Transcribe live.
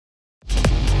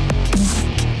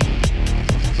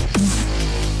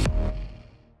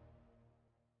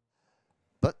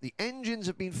the engines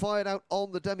have been fired out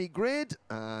on the dummy grid,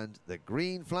 and the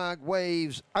green flag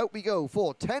waves. Out we go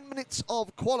for 10 minutes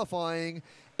of qualifying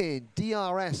in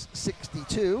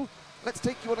DRS62. Let's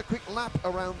take you on a quick lap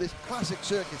around this classic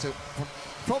circuit. So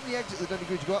from the exit of the dummy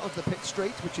grid, you go out onto the pit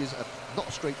straight, which is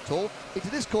not straight at all, into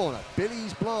this corner,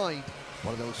 Billy's Blind.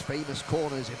 One of those famous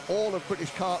corners in all of British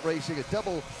kart racing, a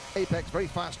double apex, very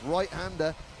fast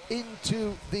right-hander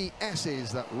into the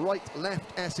S's, that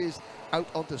right-left S's, out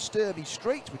onto Sturmey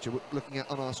Straight, which we're looking at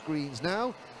on our screens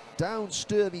now, down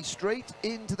Sturmey Straight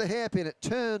into the hairpin at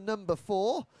turn number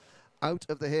 4. Out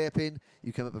of the hairpin,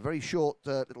 you come up a very short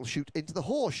little chute into the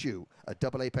horseshoe, a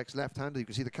double apex left-hander. You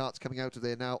can see the karts coming out of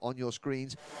there now on your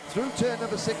screens, through turn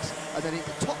number 6, and then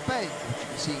into top bend, which you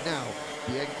can see now.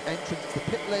 The entrance to the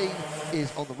pit lane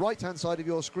is on the right-hand side of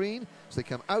your screen, so they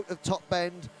come out of top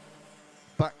bend,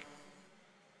 back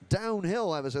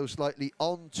downhill ever so slightly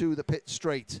onto the pit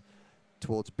straight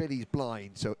towards Billy's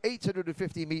Blind. So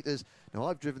 850 metres. Now,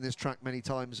 I've driven this track many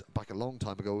times back a long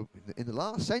time ago, in the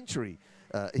last century,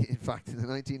 in fact, in the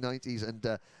 1990s, and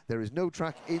there is no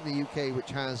track in the UK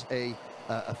which has a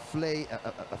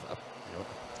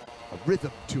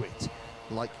rhythm to it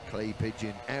like Clay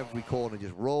Pigeon. Every corner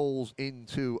just rolls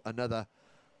into another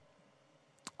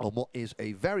on what is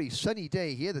a very sunny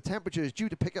day here. The temperature is due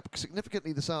to pick up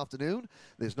significantly this afternoon.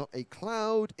 There's not a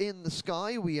cloud in the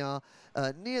sky. We are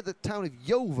near the town of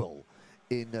Yeovil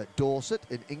in Dorset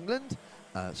in England.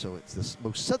 So it's the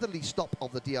most southerly stop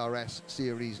of the DRS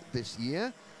series this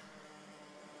year.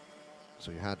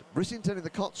 So you had Ricciardo in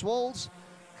the Cotswolds,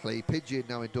 Clay Pigeon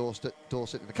now in Dorset.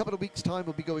 In a couple of weeks' time,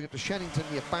 we'll be going up to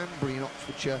Shennington near Banbury in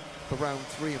Oxfordshire for round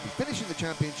 3, and be finishing the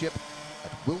championship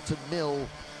at Wilton Mill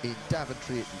in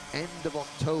Daventry at the end of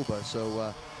October.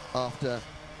 So after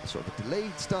a sort of a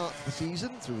delayed start to the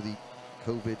season through the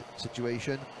COVID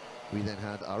situation, we then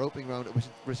had our opening round at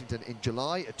Ricciardo in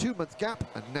July, a 2-month gap,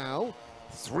 and now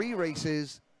 3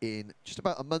 races in just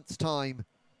about a month's time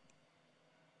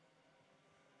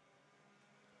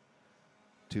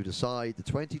to decide the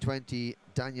 2020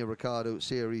 Daniel Ricciardo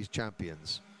Series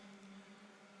champions.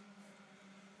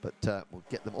 But we'll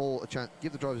get them all a chance,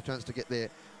 give the drivers a chance to get their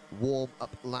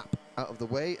warm-up lap out of the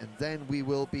way, and then we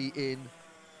will be in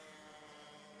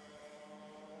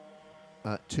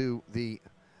to the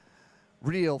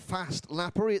real fast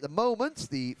lappery. At the moment,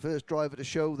 the first driver to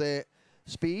show their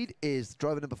speed is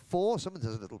driver number 4. Someone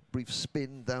does a little brief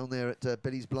spin down there at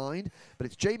Billy's Blind, but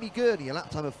it's Jamie Gurney, a lap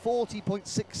time of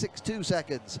 40.662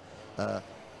 seconds.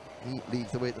 He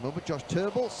leads the way at the moment. Josh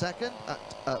Turnbull second at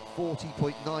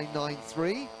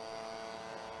 40.993.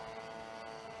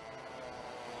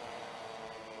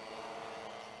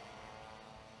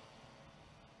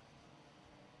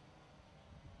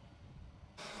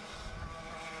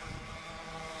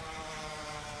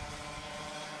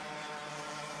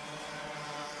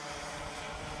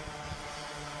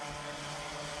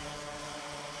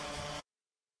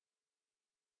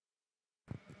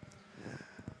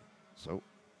 So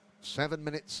 7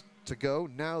 minutes to go.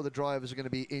 Now the drivers are going to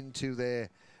be into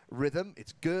their rhythm.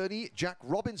 It's Gurney. Jack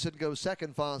Robinson goes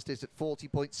second fastest at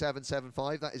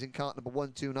 40.775. That is in kart number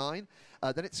 129.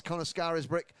 Then it's Connor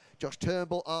Scarisbrick, Josh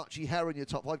Turnbull, Archie Heron, your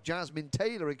top 5. Jasmine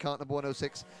Taylor in kart number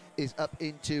 106 is up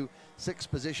into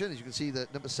 6th position. As you can see, the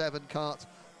number 7 kart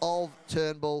of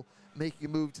Turnbull making a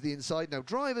move to the inside. Now,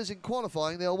 drivers in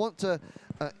qualifying, they'll want to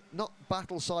not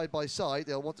battle side by side.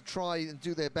 They'll want to try and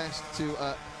do their best to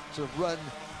sort of run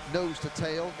nose to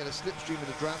tail, get a slipstream in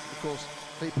the draft. Of course,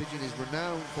 Clay Pigeon is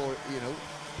renowned for, you know,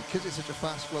 because it's such a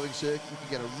fast-flowing circuit, you can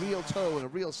get a real tow and a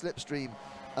real slipstream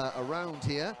around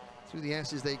here. Through the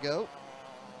S's they go.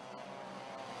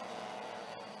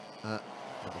 Number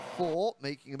 4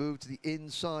 making a move to the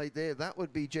inside there. That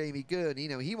would be Jamie Gurney.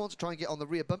 Now, he wants to try and get on the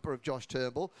rear bumper of Josh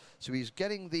Turnbull, so he's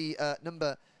getting the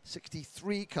number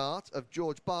 63 kart of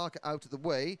George Barker out of the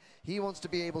way. He wants to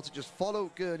be able to just follow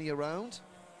Gurney around.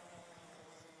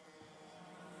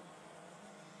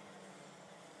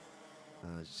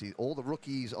 As you see, all the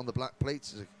rookies on the black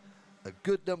plates. There's a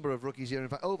good number of rookies here. In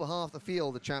fact, over half the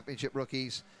field, the championship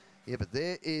rookies. Yeah, but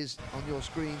there is on your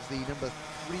screens the number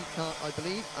 3 kart, I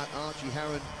believe, at Archie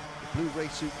Heron, the blue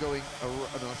race suit going, no,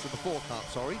 that's number 4 kart,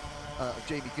 sorry,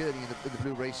 Jamie Gurney in the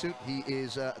blue race suit. He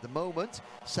is, at the moment,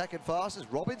 second fastest.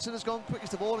 Robinson has gone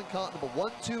quickest of all in kart number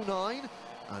 129.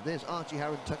 And there's Archie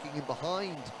Heron tucking in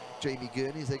behind Jamie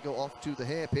Gurney as they go off to the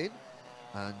hairpin.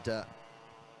 And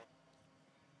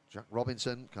Jack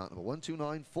Robinson, kart number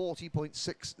 129,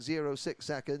 40.606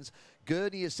 seconds.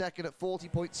 Gurney is second at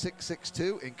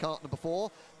 40.662 in kart number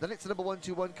 4. Then it's the number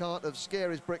 121 kart of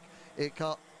Scarisbrick in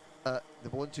kart number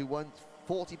 121,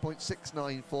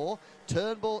 40.694.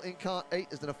 Turnbull in kart 8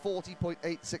 has done a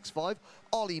 40.865.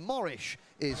 Ollie Morrish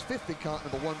is 5th in kart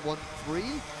number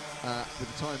 113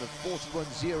 with a time of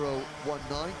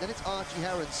 41.019. Then it's Archie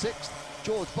Heron 6th.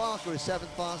 George Barker is 7th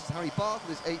fastest. Harry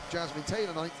Bartle is 8th. Jasmine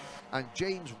Taylor 9th. And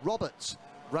James Roberts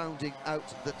rounding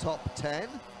out the top 10.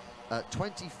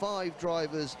 25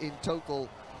 drivers in total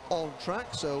on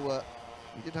track. So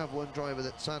we did have one driver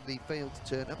that sadly failed to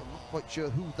turn up. I'm not quite sure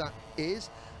who that is.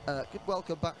 Good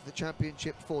welcome back to the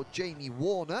championship for Jamie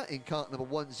Warner in kart number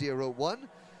 101.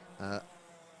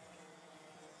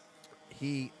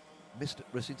 He missed at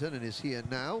Ricciardo and is here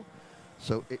now.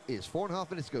 So it is 4.5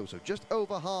 minutes to go, so just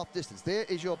over half distance. There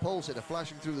is your pole sitter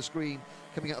flashing through the screen,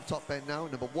 coming out of top bend now,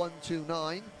 number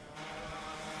 129.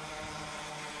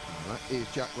 And that is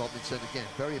Jack Robinson again,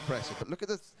 very impressive. But look at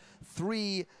the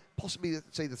three, possibly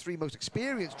say the three most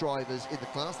experienced drivers in the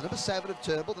class. The number 7 of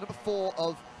Turnbull, the number 4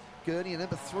 of Gurney, and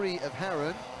number 3 of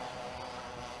Heron.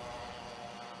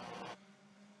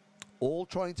 All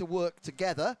trying to work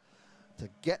together to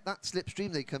get that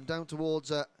slipstream. They come down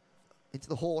towards into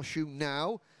the horseshoe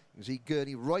now. You can see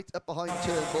Gurney right up behind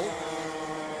Turnbull.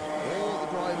 All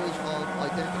the drivers on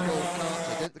identical carts,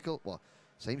 identical, well,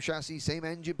 same chassis, same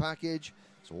engine package.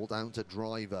 It's all down to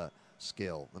driver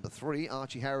skill. Number 3,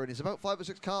 Archie Heron, is about 5 or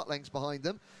 6 kart lengths behind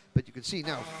them. But you can see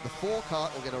now the 4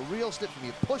 kart will get a real slipstream.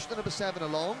 You push the number 7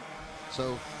 along.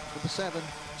 So number 7,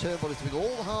 Turnbull, is doing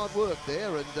all the hard work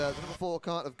there, and the number 4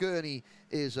 kart of Gurney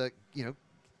is, you know,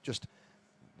 just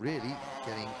really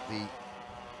getting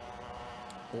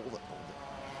all the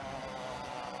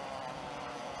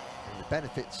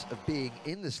benefits of being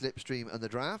in the slipstream and the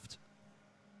draft.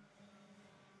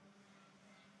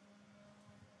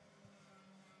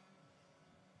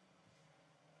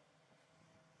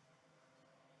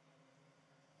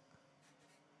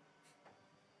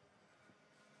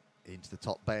 Into the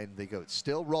top bend they go. It's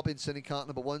still Robinson in kart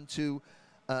number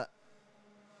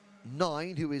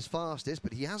 129 who is fastest,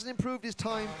 but he hasn't improved his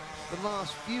time the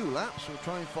last few laps. We'll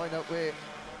try and find out where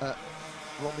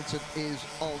Robinson is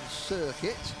on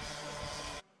circuit.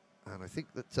 And I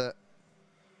think that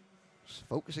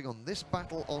focusing on this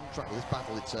battle on track, well, this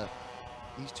battle, it's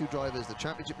these two drivers, the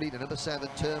championship leader, number 7,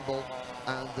 Turnbull,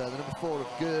 and the number 4 of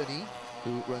Gurney,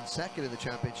 who runs second in the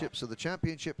championship. So the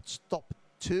championship top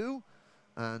 2,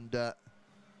 and good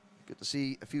to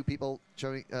see a few people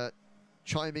showing,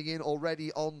 chiming in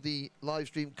already on the live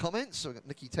stream comments. So we've got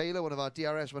Nicky Taylor, one of our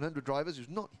DRS 100 drivers, who's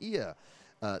not here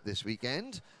this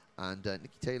weekend. And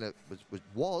Nicky Taylor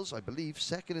was, I believe,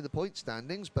 second in the point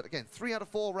standings. But again, 3 out of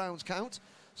 4 rounds count,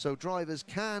 so drivers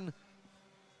can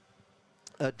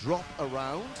drop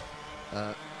around.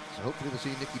 So hopefully we'll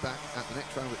see Nicky back at the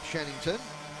next round at Shennington.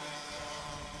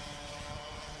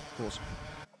 Of course,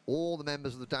 all the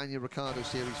members of the Daniel Ricciardo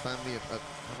series family are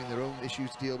having their own issues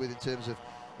to deal with in terms of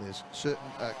there's certain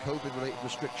COVID-related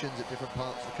restrictions at different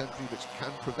parts of the country which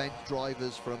can prevent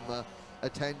drivers from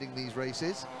attending these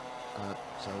races.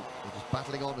 So we're just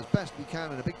battling on as best we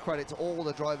can, and a big credit to all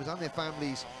the drivers and their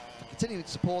families for continuing to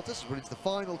support us. We're into the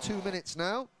final 2 minutes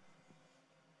now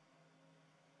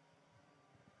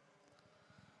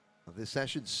of this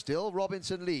session. Still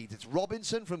Robinson leads. It's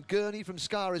Robinson from Gurney from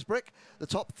Scarisbrick, the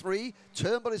top 3.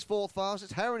 Turnbull is 4th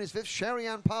fastest, Heron is 5th,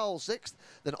 Sherry-Ann Powell 6th,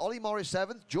 then Ollie Morris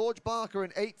 7th, George Barker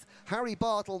in 8th, Harry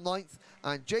Bartle 9th,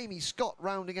 and Jamie Scott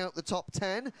rounding out the top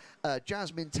 10.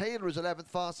 Jasmine Taylor is 11th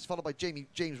fastest, followed by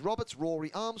James Roberts,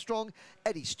 Rory Armstrong,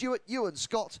 Eddie Stewart, Ewan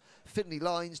Scott, Finley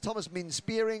Lines, Thomas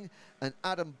Min-Spearing, and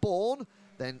Adam Bourne.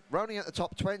 Then rounding out the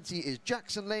top 20 is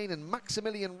Jackson Lane and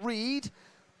Maximilian Reed.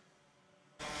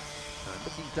 And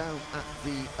looking down at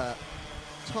the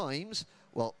times,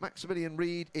 well, Maximilian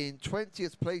Reed in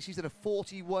 20th place. He's at a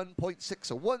 41.6,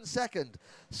 so 1 second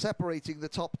separating the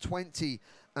top 20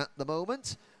 at the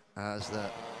moment, as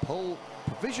the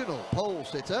provisional pole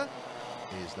sitter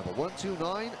is number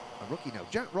 129, a rookie now,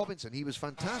 Jack Robinson. He was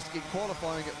fantastic in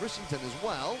qualifying at Ricciardo as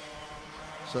well.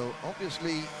 So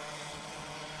obviously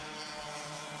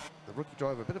the rookie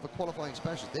driver, a bit of a qualifying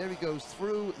specialist. There he goes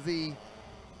through the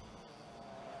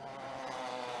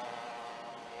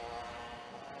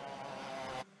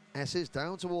S's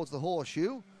down towards the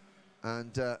horseshoe,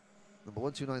 and number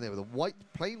 129 there with a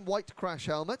plain white crash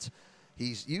helmet.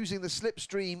 He's using the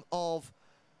slipstream of,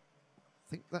 I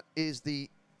think that is the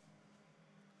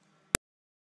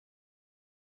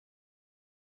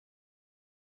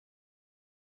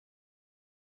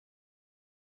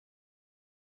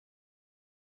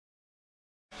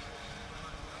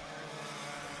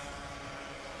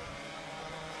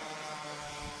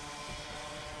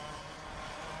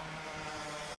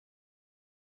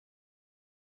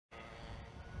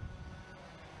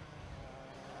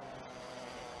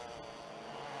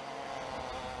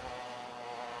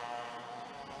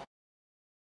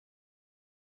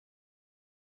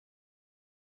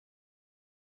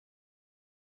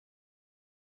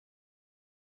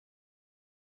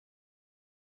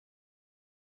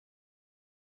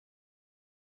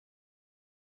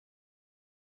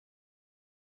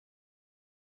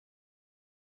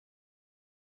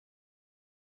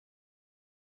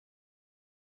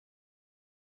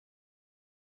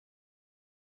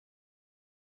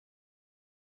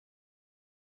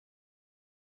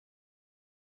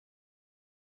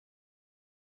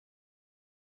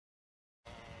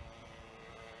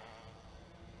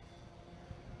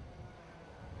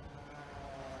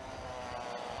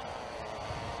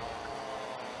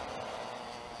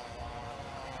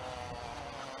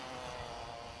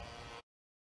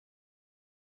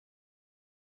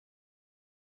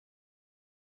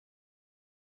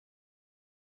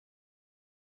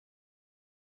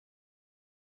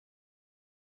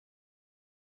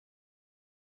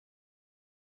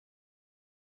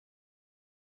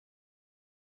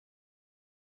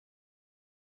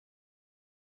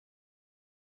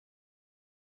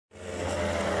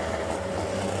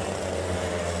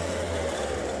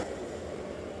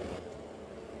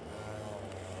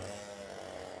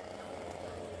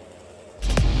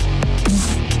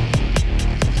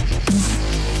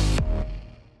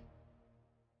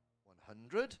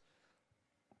 100.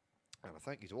 And a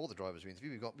thank you to all the drivers we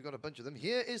interviewed. We've got a bunch of them.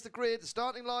 Here is the grid, the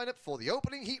starting lineup for the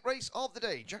opening heat race of the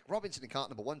day. Jack Robinson in kart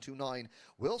number 129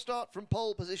 will start from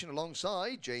pole position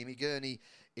alongside Jamie Gurney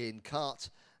in kart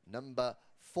number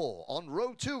 4. On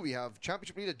row 2, we have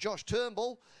championship leader Josh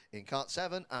Turnbull in kart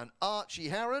 7 and Archie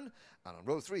Heron. And on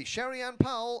row 3, Sherry-Ann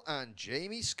Powell and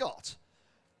Jamie Scott.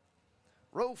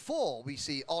 Row 4, we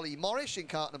see Ollie Morrish in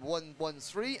kart number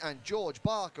 113 and George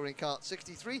Barker in kart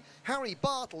 63. Harry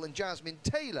Bartle and Jasmine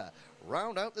Taylor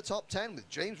round out the top 10 with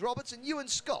James Roberts and Ewan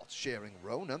Scott sharing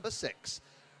row number 6.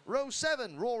 Row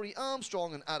 7, Rory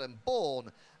Armstrong and Adam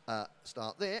Bourne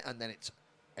start there, and then it's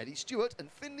Eddie Stewart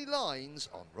and Finlay Lines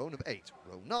on row number 8.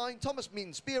 Row 9, Thomas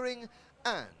Mean-Spearing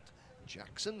and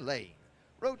Jackson Lane.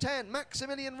 Row 10,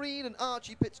 Maximilian Reed and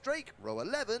Archie Pitts-Drake. Row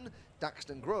 11,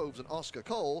 Daxton Groves and Oscar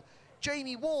Cole.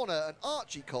 Jamie Warner and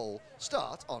Archie Cole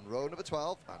start on row number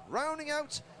 12. And rounding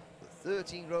out the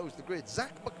 13 rows of the grid,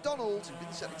 Zach McDonald, who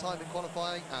didn't set a time in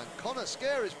qualifying, and Connor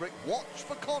Scarisbrick. Watch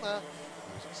for Connor,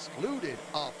 who was excluded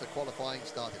after qualifying,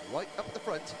 started right up at the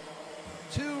front.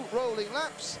 2 rolling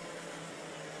laps.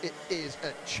 It is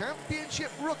a championship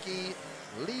rookie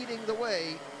leading the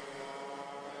way.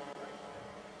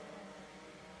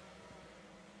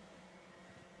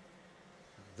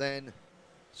 Then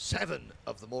 7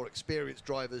 of the more experienced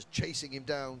drivers chasing him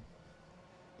down,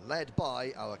 led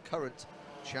by our current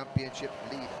championship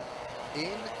leader.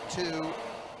 Into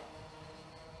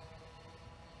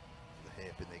the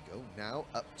hairpin they go, now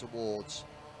up towards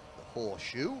the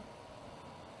horseshoe.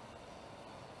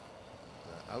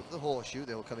 Out of the horseshoe,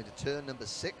 they will come into turn number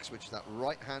 6, which is that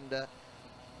right-hander.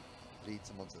 Leads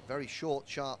them onto the very short,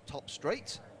 sharp top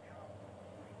straight.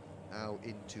 Now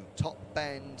into top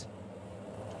bend.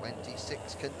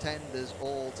 26 contenders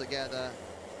all together.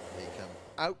 They come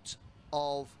out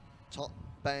of top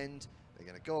bend. They're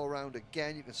going to go around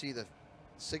again. You can see the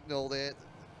signal there.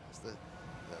 They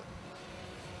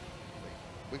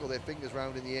wiggle their fingers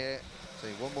around in the air,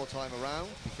 saying one more time around,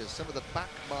 because some of the back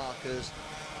markers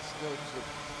still sort of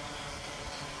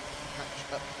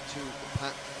catch up to the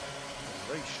pack.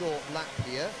 A very short lap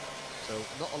here, so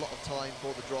not a lot of time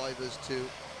for the drivers to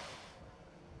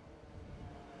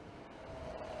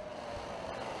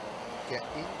get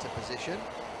into position.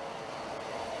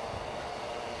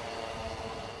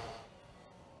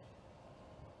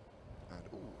 And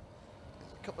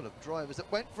there's a couple of drivers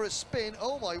that went for a spin.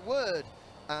 Oh my word!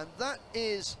 And that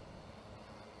is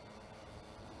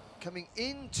coming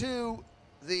into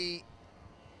the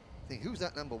thing. Who's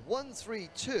that number?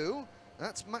 132.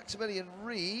 That's Maximilian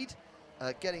Reed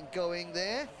getting going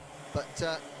there. But we're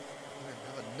going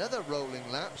to have another rolling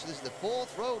lap. So this is the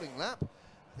 4th rolling lap.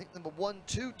 I think number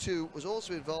 122 was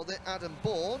also involved there, Adam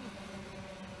Bourne.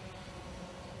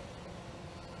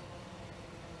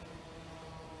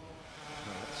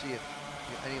 Let's see if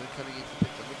anyone coming into the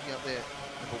picture. Looking up there,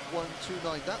 number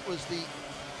 129. That was the,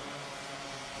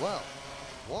 well,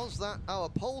 was that our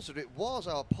pole sitter? It was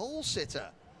our pole sitter.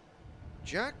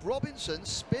 Jack Robinson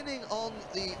spinning on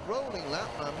the rolling lap.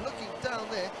 I'm looking down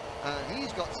there, and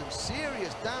he's got some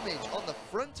serious damage on the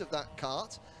front of that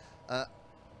kart.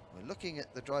 We're looking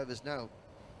at the drivers now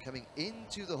coming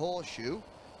into the horseshoe.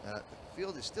 The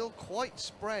field is still quite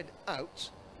spread out.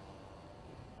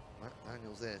 Matt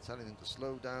Daniels there telling them to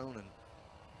slow down, and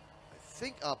I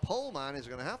think our pole man is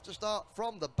going to have to start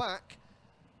from the back.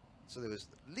 So there was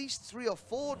at least 3 or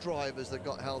 4 drivers that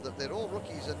got held up. They're all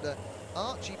rookies, and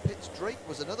Archie Pitts-Drake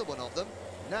was another one of them.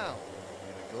 Now,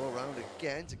 we're going to go around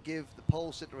again to give the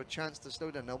pole sitter a chance to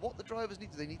slow down. Now, what the drivers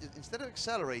need to, they need to, instead of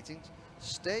accelerating,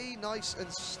 stay nice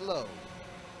and slow.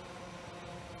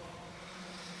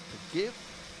 To give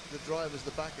the drivers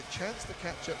the back a chance to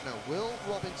catch up. Now, will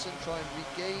Robinson try and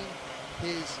regain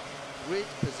his grid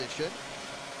position?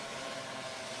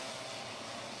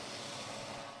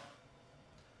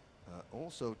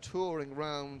 Also touring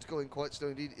round, going quite slow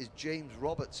indeed, is James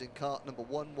Roberts in kart number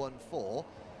 114.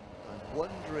 I'm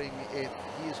wondering if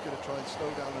he is going to try and slow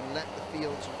down and let the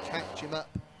field sort of catch him up.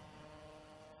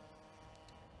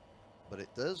 But it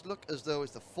does look as though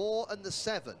it's the 4 and the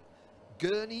 7,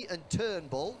 Gurney and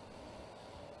Turnbull.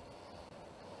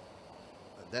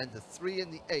 And then the 3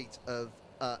 and the 8 of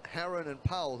Heron and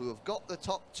Powell, who have got the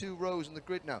top 2 rows in the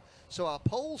grid now. So our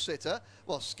pole sitter,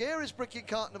 well, Scarisbrick in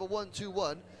kart number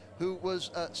 121, who was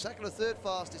 2nd or 3rd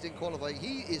fastest in qualifying,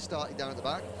 he is starting down at the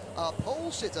back. Our pole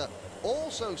sitter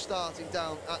also starting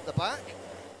down at the back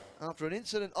after an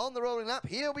incident on the rolling lap.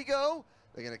 Here we go.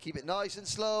 They're going to keep it nice and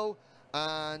slow,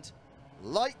 and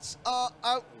Lights are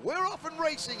out. We're off and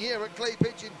racing here at Clay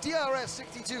Pigeon.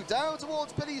 DRS62 down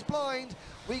towards Billy's blind.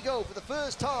 We go for the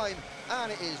first time,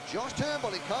 and it is Josh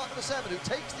Turnbull in kart number 7 who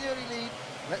takes the early lead.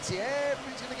 Let's see,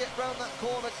 everybody's going to get round that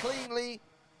corner cleanly.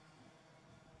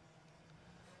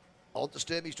 On to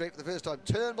Sturmey straight for the first time.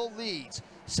 Turnbull leads.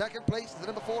 Second place is the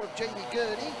number 4 of Jamie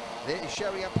Gurney. There is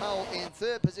Sherry Ann Powell in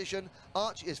third position.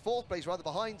 Archie is fourth place, rather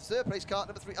behind third place kart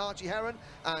number 3, Archie Heron.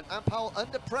 And Ann Powell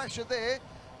under pressure there,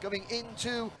 coming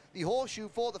into the horseshoe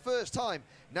for the first time.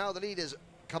 Now the leaders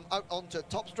come out onto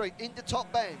top straight, into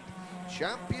top bend.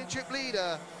 Championship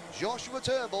leader Joshua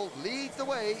Turnbull leads the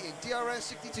way in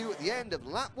DRS62 at the end of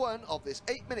lap 1 of this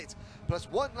 8-minute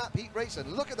plus 1 lap heat race.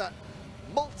 And look at that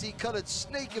multicoloured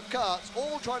snake of karts,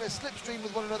 all trying to slipstream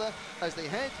with one another as they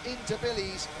head into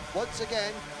Billy's once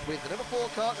again, with the number 4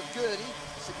 kart of Gurney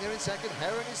sitting there in second.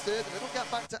 Heron is third. A little gap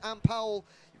back to Ann Powell.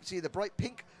 You can see the bright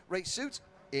pink race suit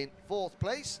in fourth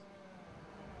place.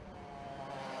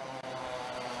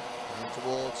 And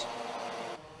towards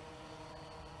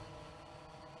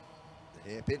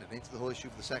the hairpin and into the horseshoe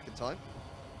for the second time.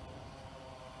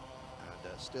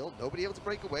 Still nobody able to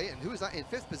break away. And who is that in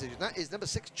fifth position? That is number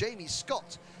 6 Jamie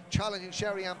Scott, challenging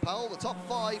Sherry Ann Powell. The top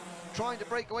 5 trying to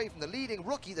break away from the leading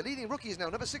rookie. The leading rookie is now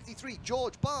number 63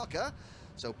 George Barker.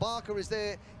 So Barker is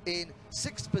there in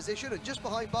 6th position, and just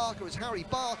behind Barker is Harry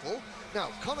Bartle. Now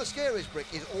Connor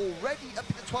Scarisbrick is already up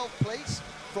to the 12th place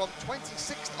from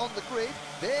 26th on the grid.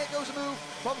 There goes a move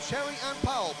from Sherry Ann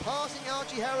Powell, passing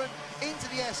Archie Heron into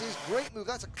the S's. Great move.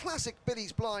 That's a classic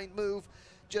Billy's blind move.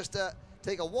 Just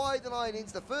take a wide line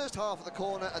into the first half of the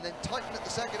corner and then tighten at the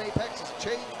second apex as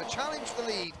a challenge for the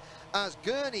lead as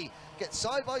Gurney gets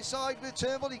side by side with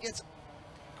Turnbull. He gets a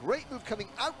great move coming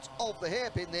out of the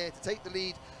hairpin there to take the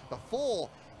lead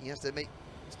before he has to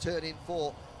turn in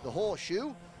for the horseshoe.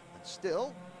 And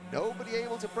still nobody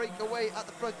able to break away at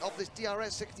the front of this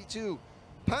DRS62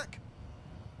 pack.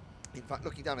 In fact,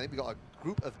 looking down, I think we've got a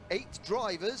group of 8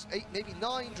 drivers, 8, maybe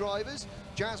 9 drivers.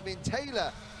 Jasmine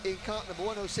Taylor in kart number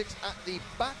 106 at the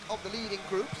back of the leading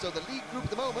group. So the lead group at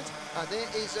the moment, and there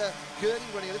is Gurney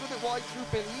running a little bit wide through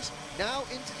Billy's. Now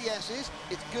into the S's,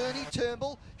 it's Gurney,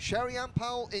 Turnbull, Sherry Ann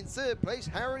Powell in third place,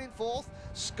 Heron in fourth,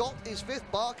 Scott is fifth,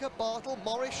 Barker, Bartle,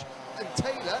 Morrish and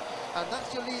Taylor, and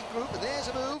that's your lead group. And there's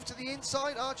a move to the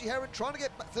inside. Archie Heron trying to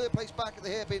get third place back at the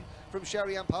hairpin from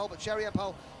Sherry Ann Powell, but Sherry Ann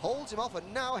Powell holds him off,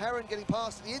 and now Heron getting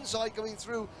past to the inside, going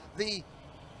through the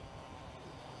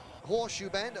horseshoe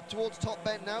bend up towards top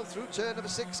bend now, through turn number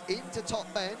 6 into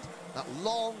top bend. That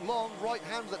long right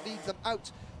hand that leads them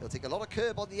out. They'll take a lot of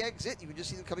curb on the exit. You can just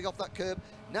see them coming off that curb.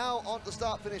 Now on the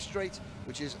start finish straight,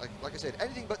 which is, like I said,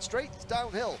 anything but straight. It's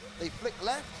downhill. They flick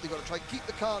left. They've got to try and keep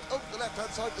the car over the left hand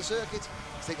side of the circuit.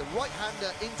 Let's take a right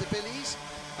hander into Billy's.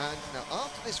 And now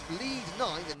after this lead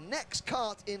 9, the next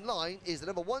kart in line is the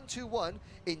number 121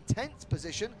 in 10th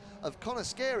position of Connor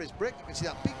Scarisbrick. You can see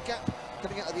that big gap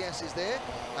coming out of the S's there.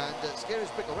 And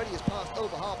Scarisbrick already has passed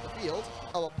over half the field.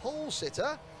 Our pole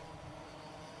sitter,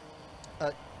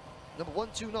 number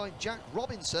 129 Jack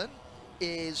Robinson,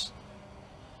 is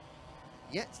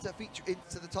yet to feature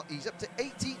into the top. He's up to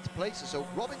 18th place, so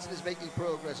Robinson is making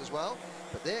progress as well.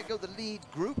 But there go the lead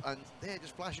group, and they're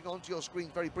just flashing onto your screen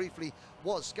very briefly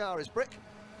was Scarisbrick.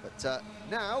 But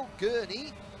now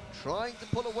Gurney trying to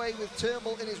pull away with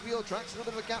Turnbull in his wheel tracks. A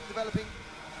little bit of a gap developing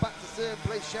back to third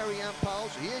place, Sherry Ann Powell.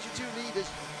 So here's your 2 leaders.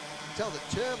 You can tell that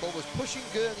Turnbull was pushing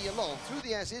Gurney along through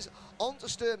the S's onto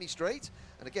Sturmey straight.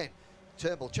 And again,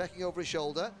 Turnbull checking over his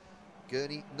shoulder.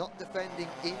 Gurney not defending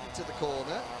into the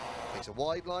corner. Makes a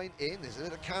wide line in. There's a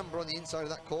little camber on the inside of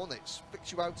that corner. It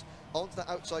flicks you out onto that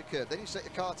outside curve. Then you set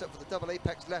your kart up for the double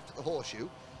apex left at the horseshoe.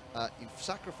 You've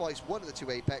sacrificed one of the 2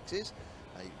 apexes.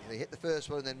 They hit the first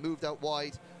one and then moved out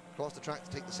wide across the track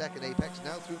to take the second apex.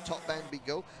 Now through top bend we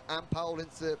go. Ann Powell in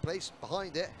third place.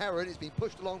 Behind it, Heron is being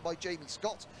pushed along by Jamie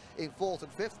Scott in 4th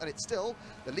and 5th. And it's still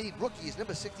the lead rookie is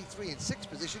number 63 in 6th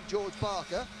position, George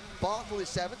Barker. Bartle is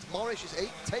 7th. Morrish is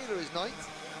 8th. Taylor is 9th.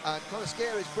 And Connor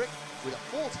Scarisbrick with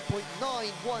a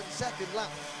 40.91 second lap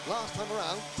last time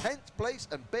around, 10th place,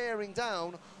 and bearing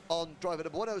down on driver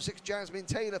number 106 Jasmine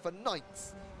Taylor for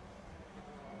 9th.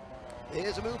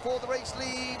 Here's a move for the race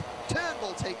lead.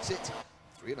 Turnbull takes it.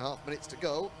 3.5 minutes to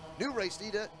go. New race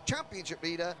leader, championship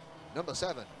leader, number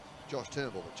 7 Josh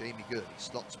Turnbull. But Jamie Gurney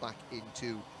slots back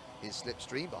into his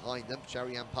slipstream. Behind them,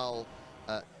 Sherry Ann Powell.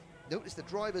 Notice the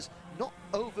drivers not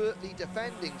overtly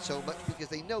defending so much, because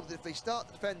they know that if they start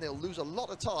to defend, they'll lose a lot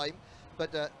of time.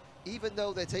 But even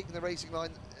though they're taking the racing line,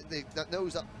 that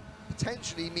knows that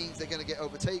potentially means they're going to get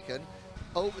overtaken.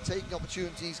 Overtaking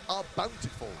opportunities are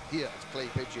bountiful here at Clay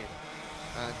Pigeon.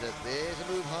 And there's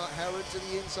a move, Heron to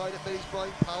the inside of Billy's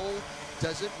blind. Powell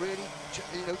doesn't really,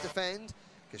 defend,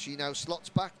 because she now slots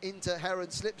back into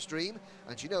Heron's slipstream,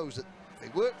 and she knows that if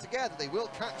they work together, they will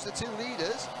catch the two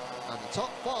leaders, and the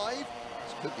top 5.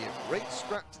 This could be a great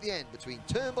scrap to the end between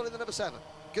Turnbull in the number 7,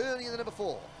 Gurney in the number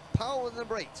 4, Powell in the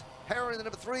number 8, Heron in the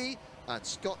number 3, and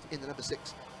Scott in the number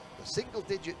 6. The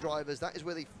single-digit drivers, that is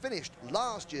where they finished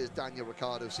last year's Daniel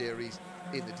Ricciardo series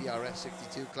in the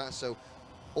DRS62 class. So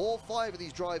all 5 of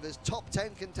these drivers, top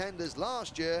 10 contenders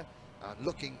last year, and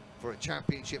looking for a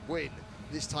championship win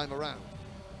this time around.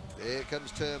 There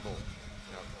comes Turnbull.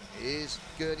 Now, is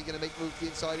Gurney going to make move to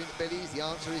the inside into Billy's? The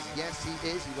answer is yes, he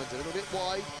is. He runs a little bit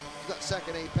wide. He's got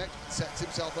second apex, but sets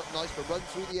himself up nice for a run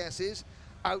through the S's,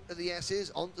 out of the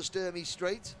S's, onto Sturmey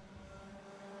straight.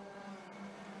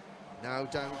 Now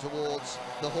down towards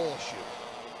the horseshoe.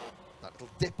 That little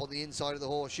dip on the inside of the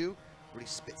horseshoe really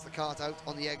spits the kart out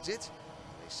on the exit.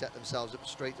 They set themselves up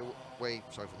straight away,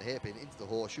 from the hairpin into the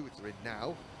horseshoe, which they're in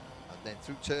now. And then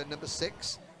through turn number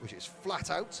 6, which is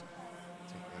flat out.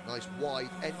 Taking a nice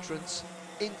wide entrance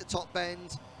into top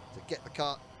bend to get the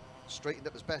kart straightened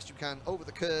up as best you can over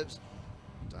the curves.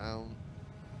 Down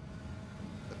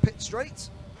the pit straight.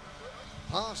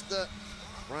 Past the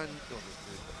brand...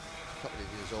 couple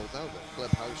of years old now, the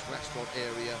clubhouse, restaurant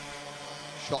area,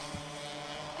 shop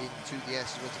into the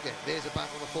S's once again. There's a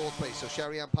battle for 4th place, so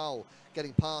Sherry-Ann Powell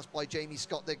getting passed by Jamie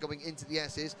Scott. They're going into the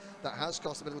S's. That has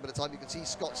cost them a little bit of time. You can see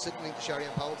Scott signalling to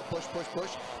Sherry-Ann Powell to push, push,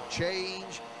 push.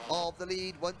 Change of the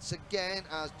lead once again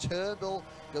as Turnbull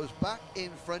goes back in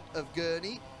front of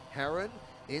Gurney. Heron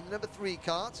in the number 3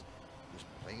 kart, who's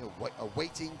playing a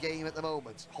waiting game at the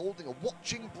moment, holding a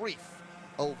watching brief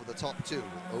over the top 2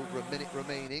 with over a minute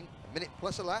remaining, a minute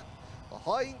plus a lap.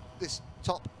 Behind this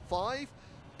top 5,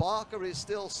 Barker is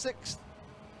still 6th,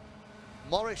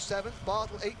 Morris 7th,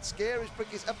 Bartle 8th,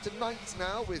 Scarisbrick is up to 9th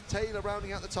now, with Taylor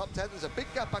rounding out the top 10. There's a big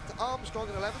gap back to Armstrong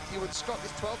in 11th, Ewan Scott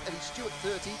is 12th, Eddie Stewart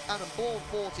 13th, Adam Bourne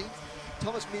 14th,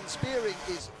 Thomas Min-Spearing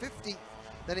is 15th,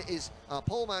 then it is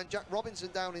poleman Jack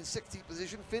Robinson down in 16th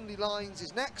position, Finley Lyons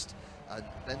is next, and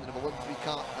then the number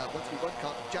 131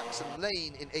 kart Jackson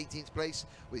Lane in 18th place,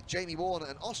 with Jamie Warner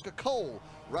and Oscar Cole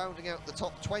rounding out the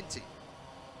top 20.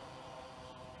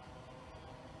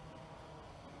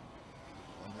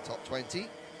 On the top 20,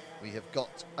 we have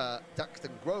got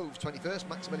Daxton Groves 21st,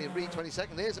 Maximilian Reed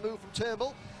 22nd. There's a move from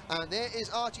Turnbull, and there is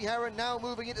Archie Heron now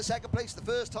moving into 2nd place, the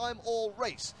first time all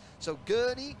race. So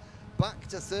Gurney back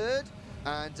to 3rd,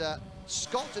 and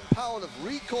Scott and Powell have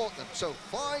recaught them. So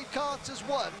 5 karts has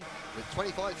won with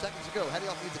 25 seconds to go, heading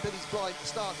off into Billy's Bride to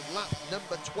start of lap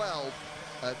number 12.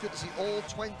 Good to see all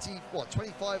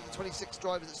 25 of the 26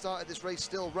 drivers that started this race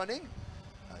still running.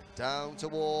 Down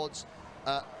towards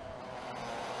the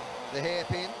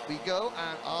hairpin we go,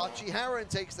 and Archie Heron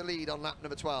takes the lead on lap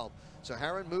number 12. So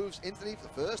Heron moves into the lead for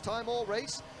the first time all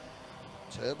race.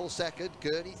 Turnbull 2nd,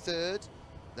 Gurney 3rd,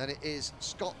 then it is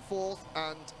Scott 4th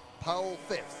and Powell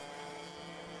 5th.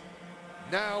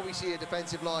 Now we see a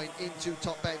defensive line into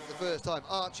top end for the first time.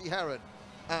 Archie Heron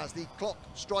as the clock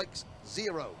strikes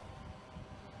 0.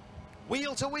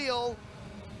 Wheel to wheel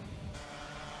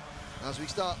as we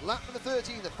start lap number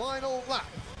 13, the final lap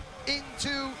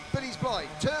into Billy's Bride.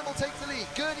 Turnbull takes the lead.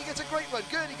 Gurney gets a great run.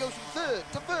 Gurney goes from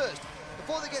 3rd to 1st.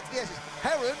 Before they get to the S's,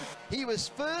 Heron, he was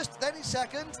 1st, then he's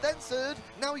 2nd, then 3rd,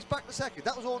 now he's back to 2nd.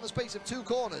 That was all in the space of 2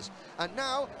 corners. And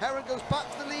now Heron goes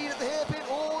back to the lead at the hairpin.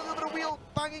 Oh, a little bit of wheel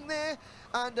banging there.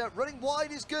 And running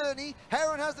wide is Gurney.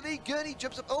 Heron has the lead. Gurney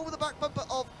jumps up over the back bumper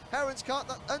of Heron's kart.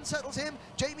 That unsettles him.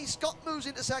 Jamie Scott moves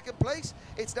into 2nd place.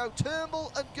 It's now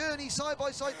Turnbull and Gurney side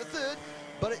by side for 3rd.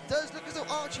 But it does look as though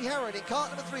Archie Heron in kart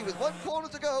number 3 with 1 corner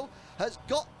to go has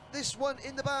got this one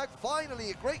in the bag.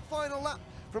 Finally, a great final lap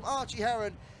from Archie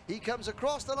Heron. He comes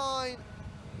across the line.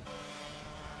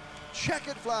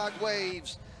 Checkered flag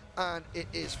waves. And it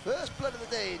is first blood of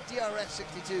the day in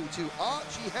DRS62 to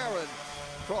Archie Heron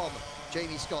from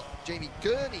Jamie Scott. Jamie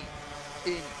Gurney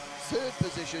in 3rd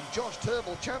position. Josh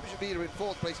Turnbull, championship leader, in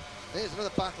 4th place. There's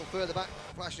another battle further back,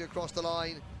 flashing across the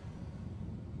line.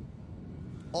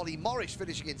 Ollie Morris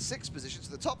finishing in 6th position.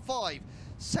 So the top 5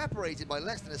 separated by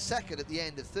less than a second at the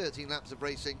end of 13 laps of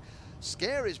racing.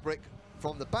 Scarisbrick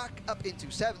from the back up into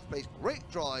 7th place. Great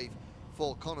drive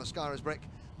for Connor Scarisbrick.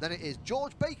 Then it is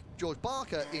George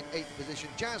Barker in 8th position.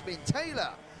 Jasmine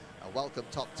Taylor, a welcome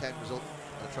top 10 result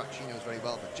on a track she knows very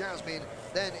well for Jasmine.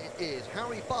 Then it is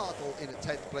Harry Bartle in at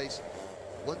 10th place.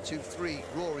 1, 2, 3,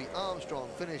 Rory Armstrong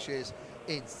finishes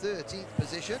in 13th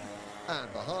position.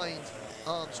 And behind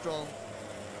Armstrong,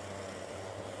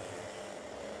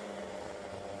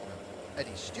 Eddie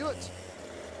Stewart.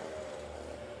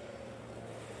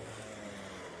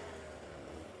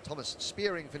 Thomas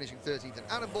Spearing finishing 13th, and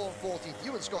Adam Bourne 14th,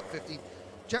 Ewan Scott 15th,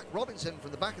 Jack Robinson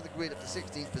from the back of the grid up to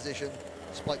 16th position,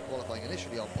 despite qualifying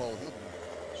initially on pole. He'll be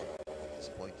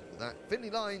disappointed with that. Finley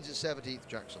Lyons is 17th,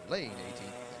 Jackson Lane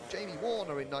 18th, Jamie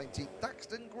Warner in 19th,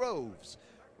 Daxton Groves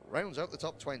rounds out the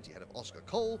top 20 ahead of Oscar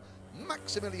Cole,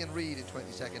 Maximilian Reed in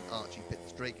 22nd, Archie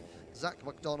Pitts-Drake, Zach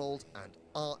McDonald and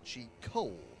Archie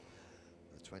Cole.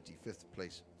 The 25th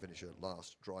place finisher,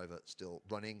 last driver still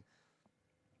running.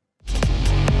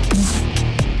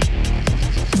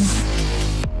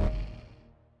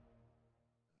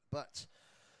 But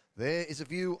there is a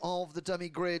view of the dummy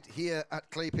grid here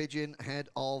at Clay Pigeon ahead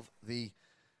of the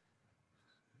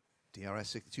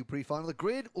DRS62 pre-final. The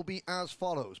grid will be as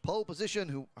follows. Pole position,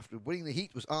 who after winning the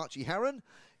heat was Archie Heron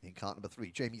in kart number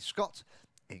 3. Jamie Scott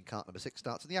in kart number 6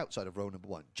 starts on the outside of row number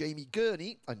 1. Jamie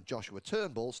Gurney and Joshua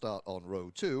Turnbull start on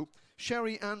row 2.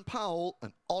 Sherry Ann Powell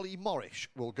and Ollie Morrish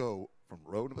will go from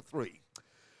row number 3.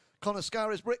 Connor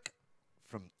Scarisbrick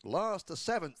from last to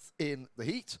 7th in the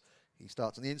heat. He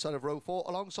starts on the inside of row 4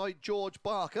 alongside George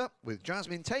Barker, with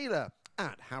Jasmine Taylor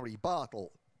and Harry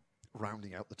Bartle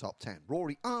rounding out the top 10.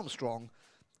 Rory Armstrong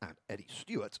and Eddie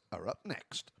Stewart are up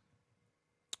next.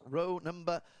 Row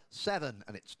number 7,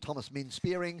 and it's Thomas Min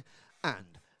Spearing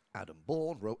and Adam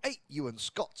Bourne. Row 8, Ewan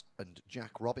Scott and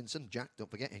Jack Robinson. Jack,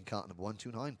 don't forget, in kart number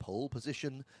 129, pole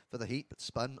position for the heat, but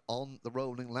spun on the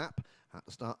rolling lap at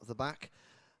the start of the back.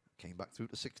 Came back through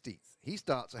to 16th. He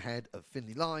starts ahead of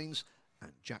Finley Lyons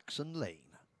and Jackson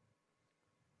Lane.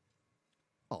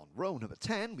 On row number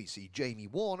 10, we see Jamie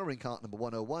Warner in kart number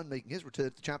 101 making his return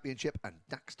to the championship, and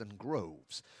Daxton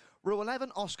Groves. Row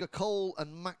 11, Oscar Cole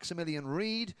and Maximilian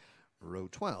Reed. Row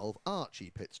 12,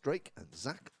 Archie Pitts-Drake and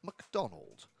Zach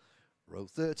McDonald. Row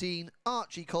 13,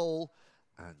 Archie Cole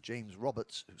and James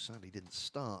Roberts, who sadly didn't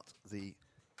start the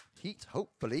heat.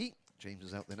 Hopefully, James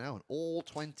is out there now, and all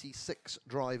 26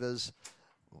 drivers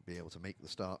will be able to make the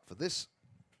start for this,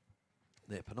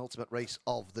 their penultimate race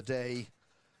of the day.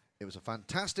 It was a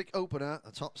fantastic opener,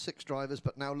 the top 6 drivers,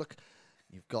 but now look,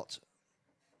 you've got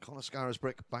Connor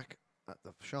Scarisbrick back at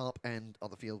the sharp end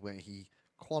of the field where he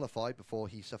qualified before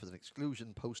he suffered an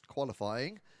exclusion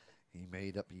post-qualifying. He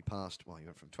passed, well, he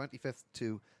went from 25th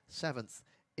to 7th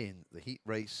in the heat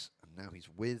race, and now he's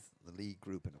with the lead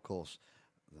group, and of course,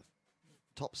 the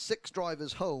top 6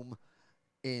 drivers home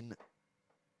in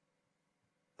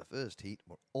the first heat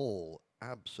were all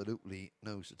absolutely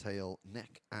nose to tail,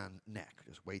 neck and neck,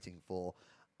 just waiting for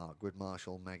our grid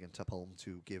marshal Megan Tupholm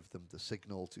to give them the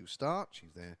signal to start.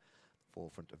 She's there,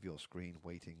 forefront of your screen,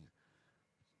 waiting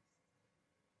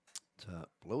to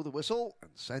blow the whistle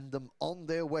and send them on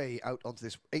their way out onto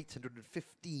this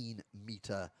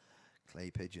 815-meter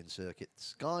Clay Pigeon circuit.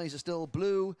 Skies are still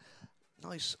blue,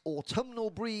 nice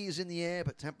autumnal breeze in the air,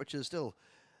 but temperatures still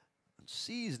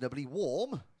unseasonably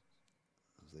warm,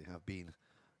 as they have been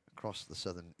across the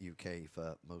southern UK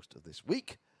for most of this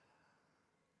week.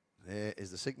 There is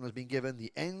the signal has been given,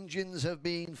 the engines have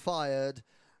been fired,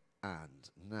 and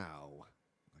now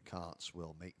the karts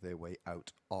will make their way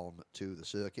out onto the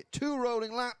circuit. 2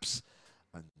 rolling laps,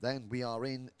 and then we are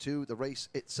into the race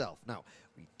itself. Now,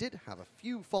 we did have a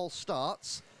few false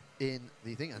starts in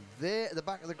the thing, and there at the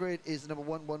back of the grid is the number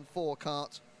 114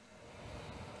 kart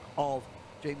of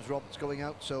James Roberts going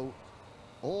out, so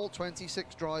all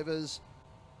 26 drivers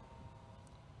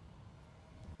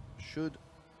should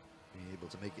be able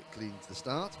to make it clean to the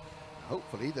start.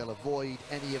 Hopefully they'll avoid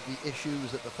any of the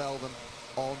issues that befell them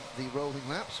on the rolling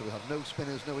lap, so we'll have no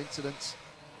spinners, no incidents,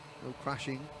 no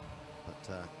crashing, but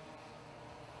we'll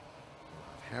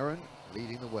have Heron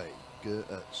leading the way.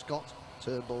 Scott,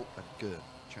 Turnbull and Gurn.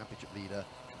 Championship leader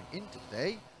coming into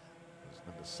today is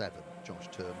number 7, Josh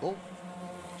Turnbull,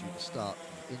 due to start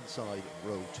inside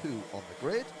row 2 on the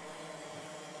grid.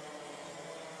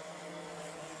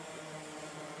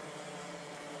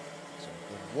 So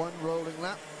in 1 rolling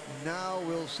lap, now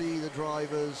we'll see the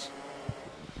drivers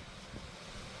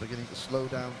beginning to slow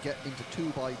down, get into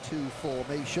 2x2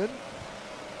 formation.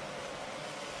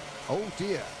 Oh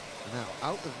dear. Now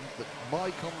out of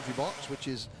my commentary box, which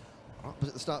is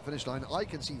opposite the start-finish line, I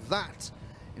can see that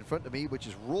in front of me, which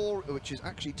is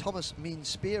actually Thomas Mean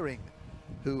Spearing,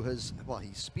 who has, well,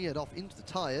 he's speared off into the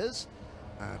tyres,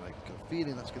 and I got a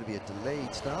feeling that's going to be a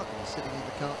delayed start. And he's sitting in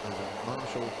the car. There's a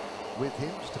marshal with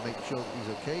him just to make sure that he's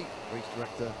okay. Race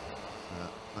director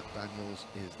Matt Daniels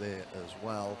is there as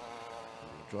well.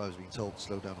 The driver's being told to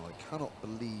slow down. I cannot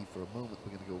believe for a moment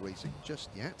we're going to go racing just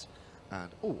yet. And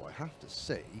oh, I have to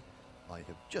say, I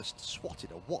have just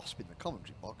swatted a wasp in the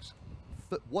commentary box.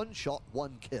 1 shot,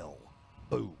 1 kill.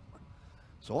 Boom.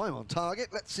 So I'm on target.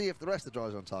 Let's see if the rest of the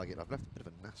drivers are on target. I've left a bit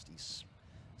of a nasty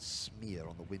smear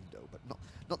on the window, but not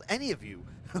that any of you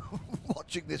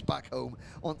watching this back home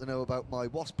want to know about my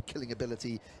wasp killing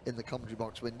ability in the commentary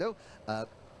box window. Now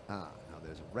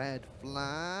there's a red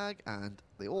flag, and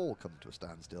they all come to a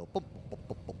standstill, bump, bump, bump,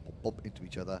 bump, bump, bump into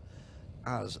each other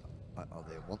as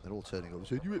they're all turning over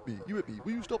saying, you hit me,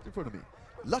 will you stop in front of me?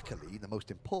 Luckily, the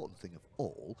most important thing of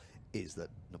all is that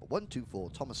number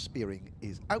 124, Thomas Spearing,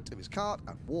 is out of his cart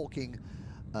and walking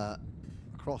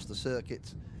across the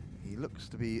circuit. He looks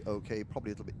to be okay,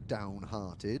 probably a little bit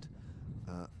downhearted.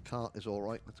 Cart is all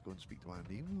right. Let's go and speak to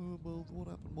Andy. Well, what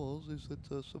happened was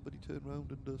that somebody turned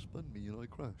around and spun me and I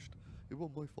crashed. It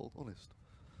wasn't my fault, honest.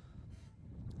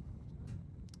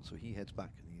 So he heads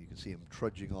back, and you can see him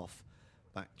trudging off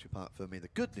back to Parc Fermé. The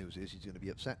good news is he's going to be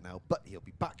upset now, but he'll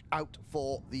be back out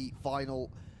for the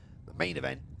main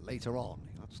event later on.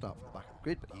 He'll have to start from the back of the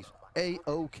grid, but he's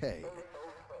A-OK.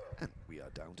 And we are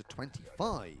down to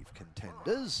 25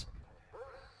 contenders.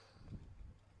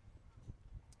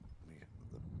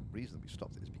 The reason that we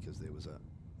stopped it is because there was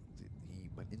he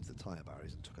went into the tyre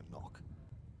barriers and took a knock.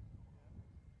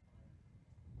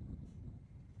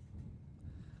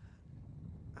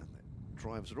 And the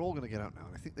drivers are all going to get out now,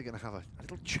 and I think they're going to have a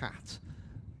little chat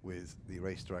with the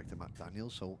race director, Matt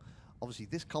Daniels. So obviously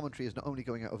this commentary is not only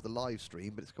going out over the live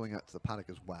stream, but it's going out to the paddock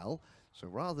as well. So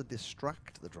rather than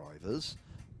distract the drivers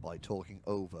by talking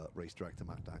over race director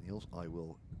Matt Daniels, I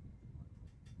will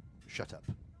shut up,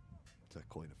 to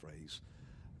coin a phrase,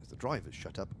 as the drivers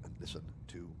shut up and listen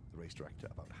to the race director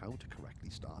about how to correctly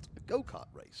start a go-kart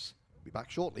race. We'll be back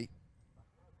shortly.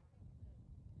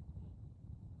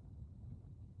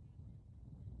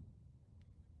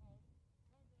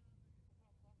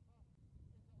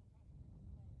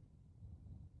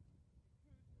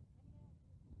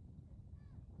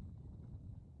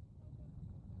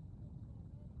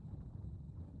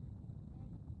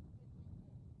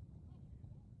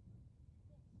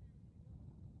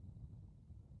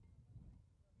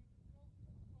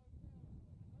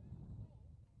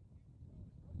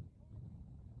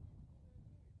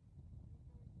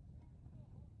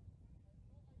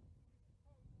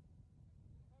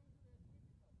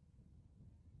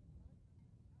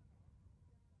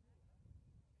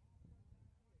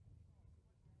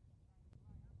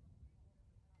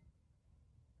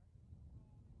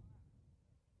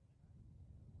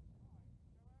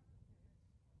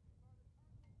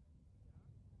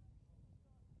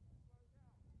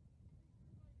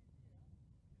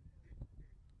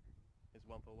 Is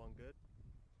 1 for 1 good?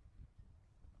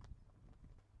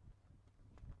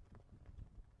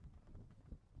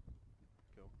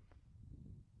 Cool.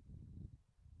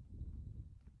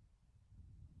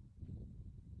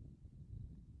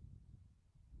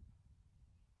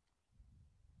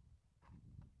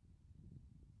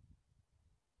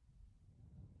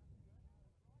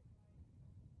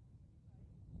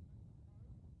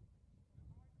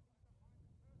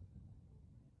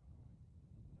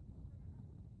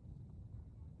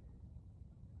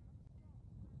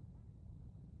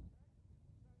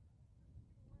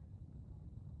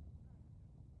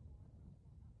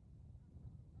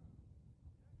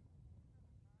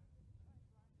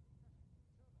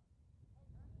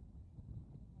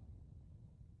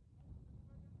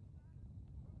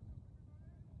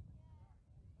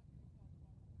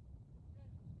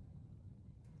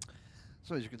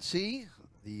 So as you can see,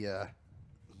 the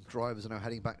drivers are now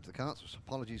heading back to the carts. So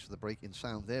apologies for the break in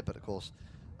sound there, but of course,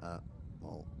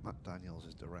 well, Matt Daniels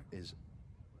is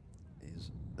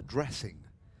addressing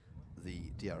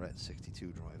the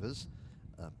DRS62 drivers.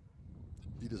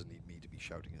 He doesn't need me to be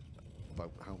shouting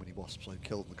about how many wasps I've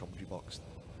killed in the commentary box.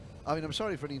 I mean, I'm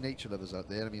sorry for any nature lovers out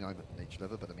there. I mean, I'm a nature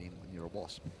lover, but I mean, when you're a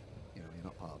wasp, you know, you're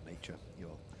not part of nature.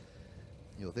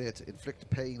 You're there to inflict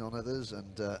pain on others,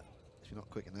 and if you're not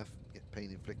quick enough, get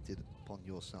pain inflicted upon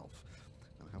yourself.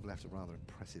 And I have left a rather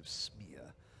impressive smear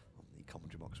on the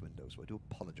commentary box window, so I do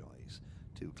apologise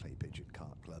to Clay Pigeon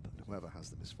Kart Club and whoever has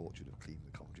the misfortune of cleaning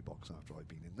the commentary box after I've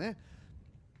been in there.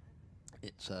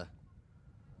 It's no,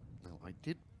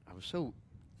 I was so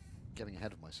getting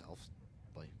ahead of myself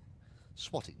by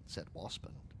swatting said wasp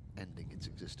and ending its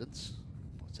existence,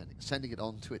 or sending it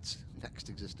on to its next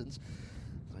existence.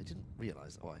 I didn't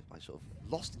realise, I sort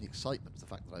of lost in the excitement of the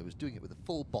fact that I was doing it with a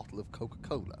full bottle of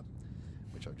Coca-Cola,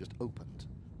 which I've just opened,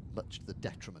 much to the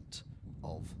detriment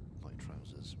of my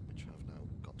trousers, which have now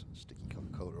got sticky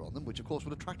Coca-Cola on them, which of course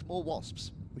will attract more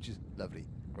wasps, which is lovely.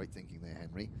 Great thinking there,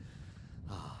 Henry.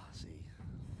 See.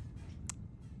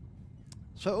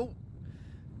 So,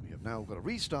 we have now got a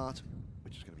restart,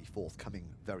 which is going to be forthcoming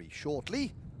very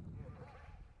shortly.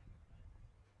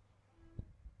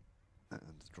 And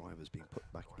the drivers being put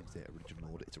back into their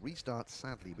original order. It's a restart,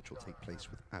 sadly, which will take place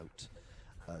without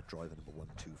driver number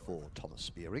 124, Thomas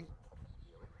Spearing.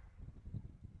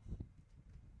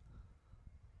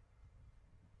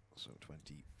 So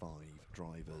 25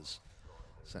 drivers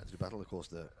set to do battle. Of course,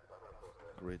 the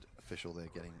grid official there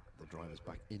getting the drivers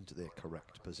back into their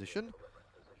correct position.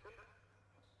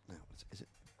 Now, is it?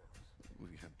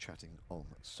 We have chatting on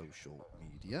social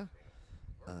media.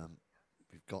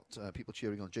 We've got people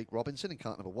cheering on Jake Robinson in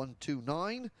kart number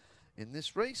 129 in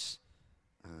this race,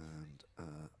 and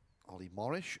Ollie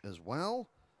Morrish as well,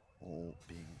 all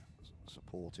being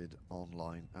supported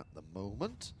online at the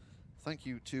moment. Thank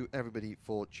you to everybody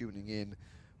for tuning in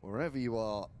wherever you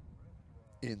are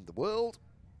in the world.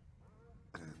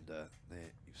 And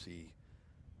there you see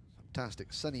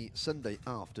fantastic sunny Sunday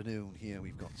afternoon here.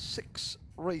 We've got 6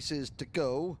 races to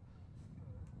go.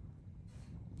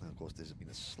 Now, of course, there's been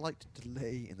a slight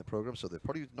delay in the program, so there's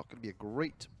probably not going to be a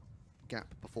great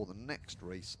gap before the next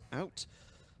race out.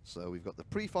 So we've got the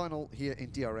pre-final here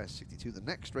in DRS62. The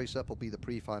next race up will be the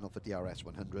pre-final for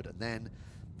DRS100, and then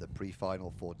the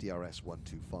pre-final for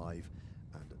DRS125.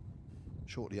 And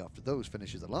shortly after those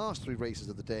finishes, the last 3 races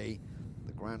of the day,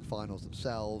 the grand finals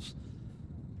themselves.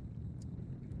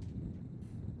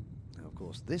 Now, of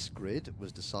course, this grid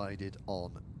was decided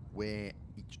on where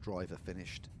each driver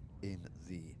finished in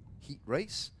the heat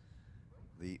race.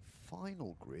 The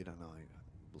final grid, and I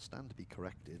will stand to be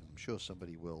corrected, I'm sure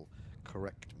somebody will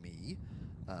correct me,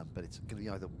 but it's going to be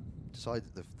either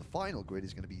decided, the final grid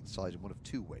is going to be decided in one of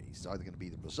 2 ways. It's either going to be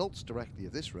the results directly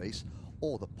of this race,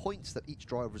 or the points that each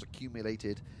driver has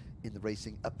accumulated in the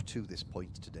racing up to this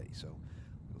point today. So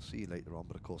we'll see later on,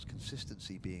 but of course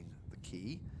consistency being the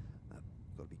key.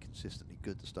 Got to be consistently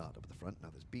good to start up at the front. Now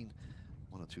there's been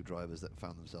 1 or 2 drivers that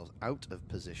found themselves out of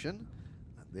position,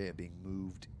 and they're being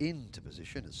moved into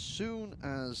position as soon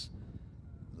as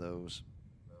those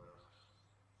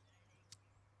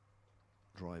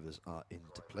drivers are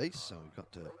into place. So we've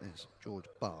got there's George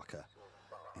Barker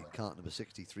in kart number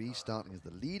 63, starting as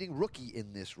the leading rookie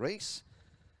in this race.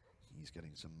 He's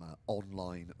getting some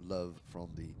online love from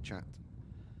the chat.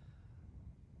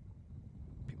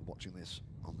 People watching this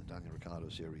on the Daniel Ricciardo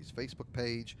Series Facebook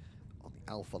page, on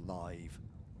the Alpha Live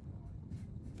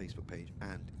Facebook page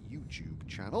and YouTube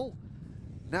channel.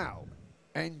 Now,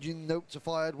 engine notes are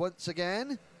fired once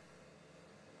again.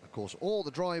 Of course, all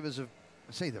the drivers have,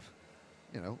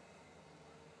 you know,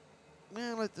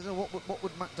 well, I don't know, what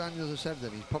would Matt Daniels have said to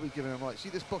them? He's probably given them, right, see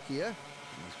this book here? And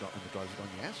he's got, and the driver's gone,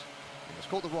 yes. And it's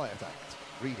called the Riot Act.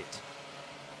 Read it.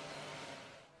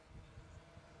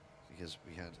 Because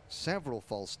we had several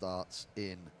false starts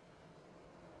in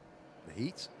the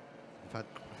heat. We've had,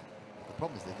 the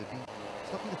problem is that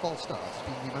it's not been the false starts, it's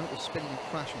been the amount of spinning and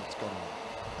crashing that's gone on.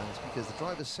 And it's because the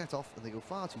drivers set off and they go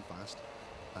far too fast,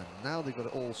 and now they've got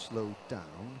it all slowed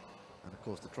down. And of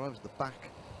course the drivers at the back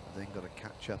have then got to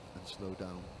catch up and slow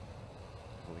down.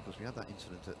 Well, because we had that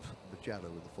incident at Ricciardo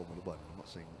with the Formula 1. I'm not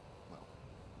saying, well,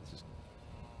 this is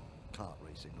kart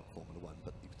racing, not Formula 1,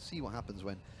 but you can see what happens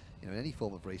when, you know, in any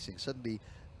form of racing, suddenly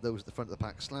those at the front of the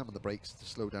pack slam on the brakes to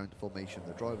slow down to formation.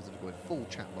 The drivers that are going full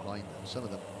chat behind them, some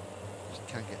of them just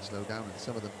can get slowed down and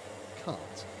some of them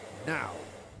can't. Now,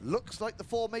 looks like the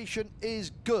formation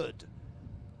is good.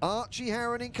 Archie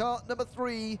Heron in kart number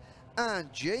 3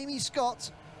 and Jamie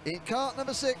Scott in kart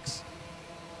number 6.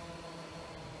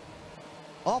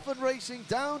 Off and racing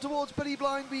down towards Billy's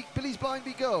Blind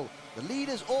we go. The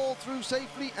leaders all through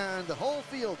safely, and the whole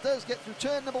field does get through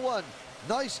turn number 1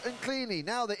 nice and cleanly.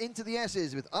 Now they're into the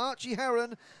S's with Archie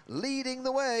Heron leading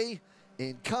the way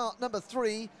in kart number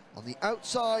 3. On the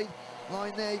outside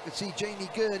line there, you can see Jamie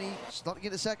Gurney starting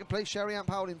into 2nd place. Sherry-Ann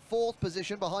Powell in 4th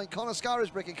position behind Connor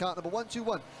Scarisbrick in kart number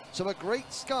 121. So a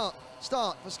great start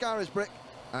for Scarisbrick,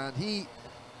 and he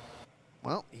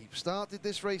started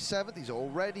this race 7th. He's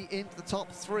already into the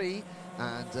top 3,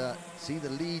 and see the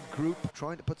lead group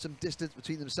trying to put some distance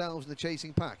between themselves and the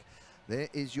chasing pack. There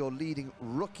is your leading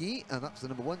rookie, and that's the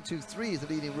number 1, 2, 3 is the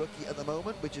leading rookie at the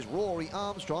moment, which is Rory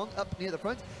Armstrong up near the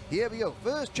front. Here we go,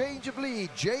 first change of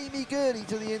lead. Jamie Gurney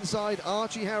to the inside,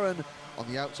 Archie Heron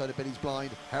on the outside of Billy's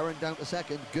Blind. Heron down to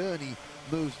 2nd, Gurney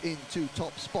moves into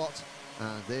top spot,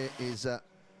 and there is it's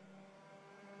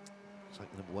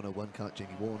like the number 101 kart,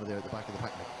 Jamie Warner there at the back of the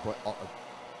pack, a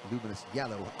luminous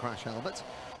yellow crash helmet,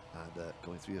 and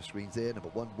going through your screens there, number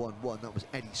 111, that was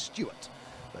Eddie Stewart.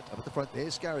 But up at the front,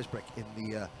 there's Scarisbrick in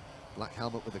the black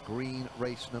helmet with the green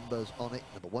race numbers on it.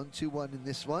 Number 121 in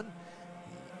this one.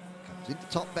 He comes into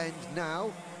top bend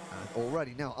now, and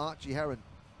already now Archie Heron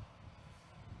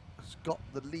has got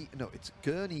the lead. No, it's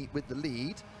Gurney with the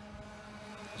lead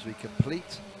as we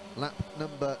complete lap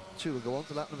number 2. We'll go on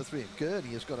to lap number 3. And Gurney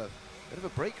has got a bit of a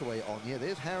breakaway on here.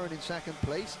 There's Heron in second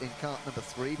place in kart number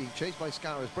 3, being chased by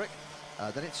Scarisbrick.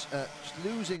 Then it's just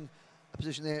losing a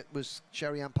position there was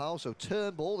Sherry-Ann Powell. So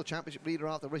Turnbull, the championship leader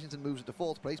after Richardson, moves into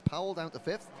 4th place. Powell down to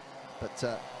 5th.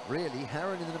 But really,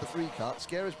 Heron in the number 3 kart,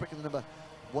 Scarisbrick in the number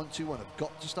 1-2-1 have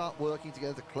got to start working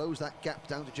together to close that gap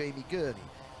down to Jamie Gurney.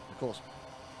 And of course,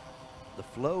 the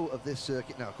flow of this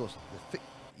circuit now, of course,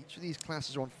 each of these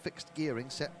classes are on fixed gearing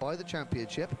set by the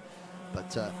championship, but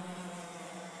the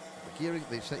gearing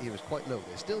they've set here is quite low.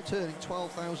 They're still turning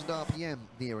 12,000 RPM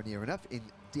near enough in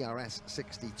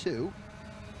DRS62,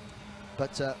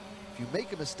 but if you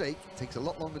make a mistake, it takes a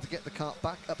lot longer to get the kart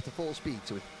back up to full speed.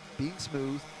 So being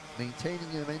smooth, maintaining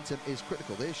the momentum is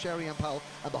critical. There's Sherry-Ann Powell,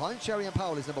 and behind Sherry-Ann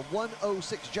Powell is number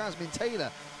 106, Jasmine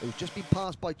Taylor, who's just been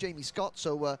passed by Jamie Scott.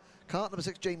 So kart number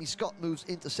 6, Jamie Scott, moves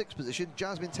into 6th position.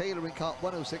 Jasmine Taylor in kart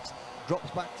 106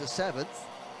 drops back to 7th.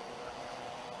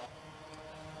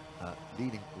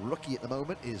 Leading rookie at the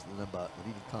moment is the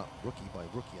leading kart rookie, by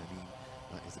rookie I mean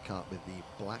that is the kart with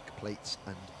the black plates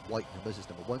and white numbers. It's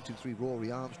number 1, 2, 3,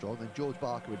 Rory Armstrong, then George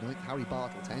Barker in 9th, Harry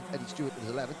Bartle 10th, Eddie Stewart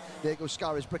in 11th. There goes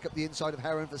Scarisbrick up the inside of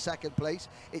Heron for 2nd place.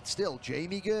 It's still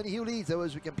Jamie Gurney who leads, though,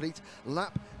 as we complete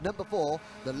lap number 4.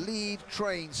 The lead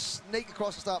train snake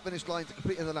across the start-finish line to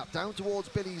complete another lap. Down towards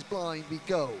Billy's Blind we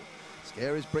go.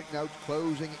 Scarisbrick now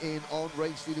closing in on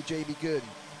race leader Jamie Gurney.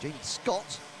 Jamie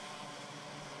Scott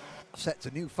sets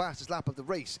a new fastest lap of the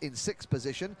race in 6th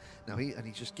position. Now he's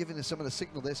just giving us some of the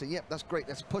signal there, saying, yep, that's great,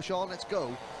 let's push on, let's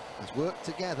go. Let's work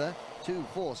together. 2,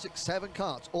 4, 6, 7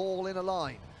 karts all in a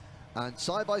line. And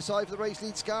side by side for the race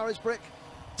lead, Scarisbrick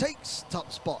takes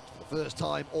top spot for the first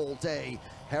time all day.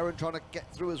 Heron trying to get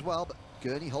through as well, but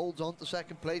Gurney holds on to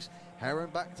 2nd place. Heron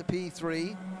back to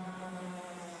P3.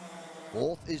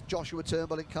 4th is Joshua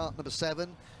Turnbull in kart number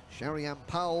 7. Sherry-Ann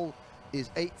Powell is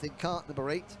 8th in kart number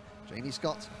 8.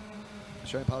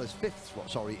 Sherry-Ann Powell is 5th,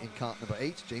 sorry, in kart number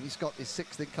 8. Jamie Scott is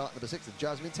 6th in kart number 6. And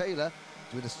Jasmine Taylor,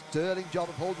 doing a sterling job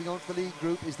of holding on to the lead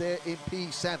group, is there in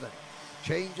P7.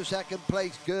 Change of 2nd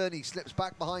place. Gurney slips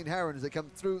back behind Heron as they come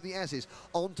through the S's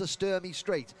onto Sturmey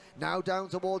Straight. Now down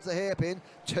towards the hairpin.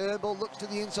 Turnbull looks to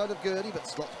the inside of Gurney, but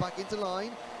slots back into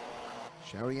line.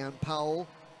 Sherry-Ann Powell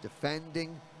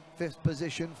defending 5th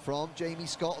position from Jamie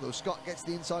Scott, although Scott gets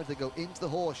the inside, they go into the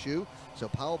horseshoe. So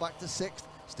Powell back to 6th.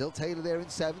 Still Taylor there in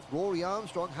 7th. Rory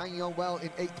Armstrong hanging on well in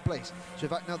 8th place. So in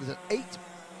fact now there's an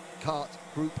 8-kart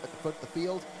group at the front of the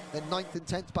field. Then 9th and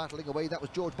 10th battling away. That was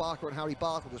George Barker and Harry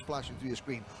Bartle just flashing through your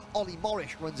screen. Ollie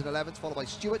Morrish runs in 11th, followed by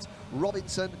Stewart,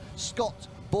 Robinson, Scott,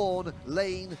 Bourne,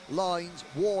 Lane, Lines,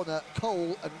 Warner,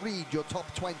 Cole and Reed, your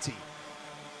top 20.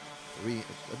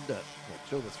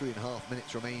 Just over 3.5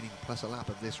 minutes remaining plus a lap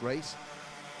of this race.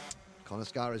 Conor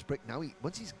Scarisbrick now,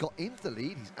 once he's got into the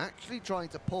lead, he's actually trying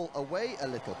to pull away a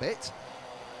little bit.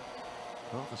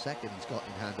 Half a second he's got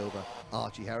in hand over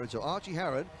Archie Heron. So Archie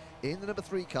Heron in the number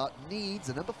 3 kart needs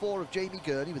the number 4 of Jamie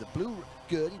Gurney with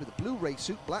a blue race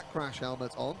suit, black crash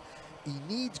helmet on. He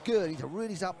needs Gurney to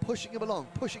really start pushing him along,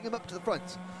 pushing him up to the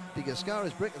front, because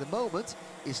Scarisbrick at the moment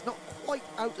is not quite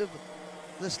out of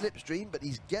the slipstream, but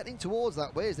he's getting towards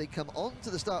that way as they come onto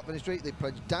the start-finish straight. They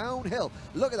plunge downhill.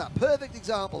 Look at that perfect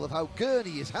example of how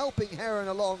Gurney is helping Heron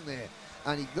along there.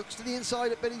 And he looks to the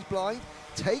inside at Billy's Blind,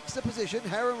 takes the position.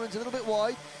 Heron runs a little bit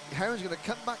wide. Heron's going to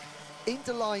come back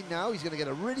into line now. He's going to get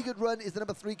a really good run. Is the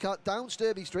number 3 kart down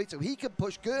Sturmey Straight, so he can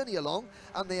push Gurney along,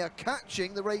 and they are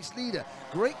catching the race leader.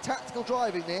 Great tactical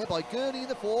driving there by Gurney in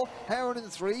the 4, Heron in the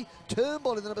 3.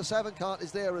 Turnbull in the number 7 kart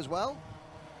is there as well.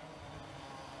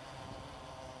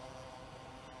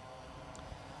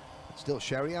 Still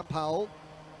Sherry-Ann Powell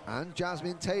and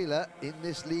Jasmine Taylor in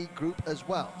this lead group as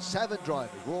well. 7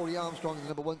 drivers. Rory Armstrong in the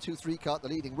number 1, 2, 3 kart, the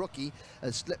leading rookie,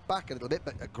 has slipped back a little bit,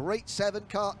 but a great 7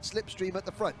 kart slipstream at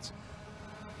the front.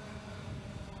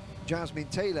 Jasmine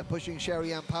Taylor pushing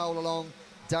Sherry-Ann Powell along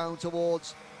down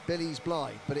towards Billy's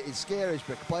Blind, but it is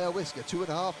Scarisbrick by a whisker.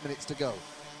 2.5 minutes to go.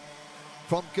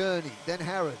 From Gurney, then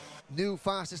Heron. New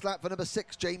fastest lap for number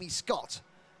 6, Jamie Scott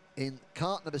in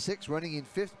kart number 6, running in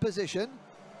 5th position.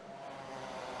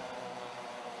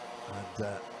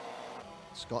 And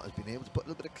Scott has been able to put a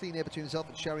little bit of clean air between himself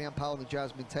and Sherry-Ann Powell and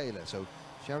Jasmine Taylor. So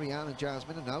Sherry-Ann and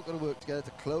Jasmine are now going to work together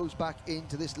to close back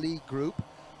into this lead group.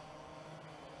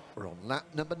 We're on lap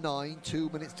number 9, 2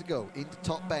 minutes to go. Into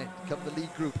top bend, come the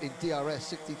lead group in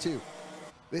DRS62.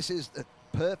 This is the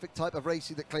perfect type of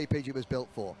racing that Clay Pigeon was built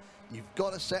for. You've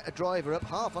got to set a driver up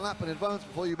half a lap in advance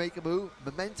before you make a move.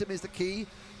 Momentum is the key.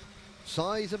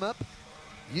 Size them up,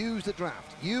 use the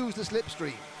draft, use the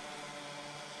slipstream.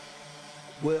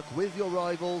 Work with your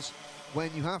rivals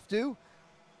when you have to.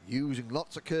 using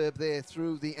lots of curb there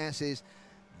through the S's.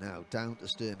 Now down to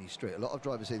Sturmey Straight. A lot of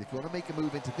drivers say that if you want to make a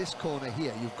move into this corner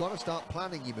here, you've got to start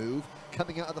planning your move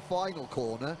coming out of the final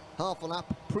corner half a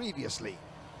lap previously.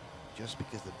 Just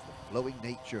because of the flowing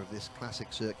nature of this classic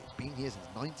circuit. It's been here since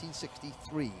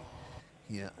 1963.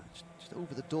 Here, just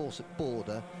over the Dorset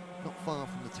border, not far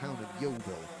from the town of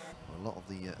Yeovil, where a lot of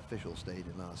the officials stayed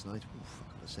in last night. Oof,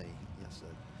 I've got to say, yes,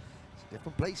 it's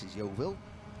different places, Yeovil.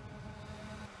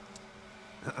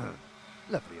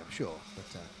 Lovely, I'm sure, but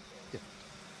different.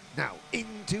 Now,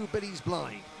 into Billy's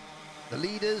Blind. The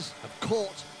leaders have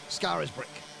caught Scarisbrick.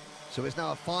 So it's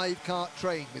now a 5-kart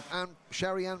train with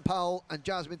Sherry-Ann Powell and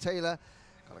Jasmine Taylor.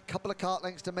 Got a couple of kart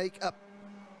lengths to make up.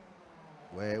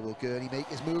 Where will Gurney make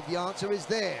his move? The answer is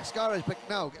there. Scarisbrick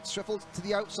now gets shuffled to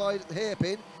the outside at the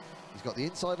hairpin. He's got the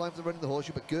inside line for the run of the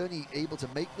horseshoe, but Gurney able to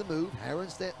make the move.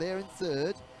 Heron's there in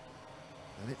third.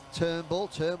 And it's Turnbull.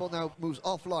 Turnbull now moves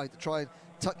offline to try and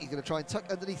tuck. He's going to try and tuck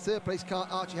underneath third place car.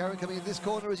 Archie Heron coming in this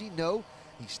corner, is he? No.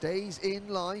 He stays in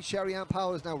line. Sherry-Ann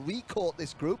Powell has now re-caught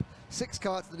this group. 6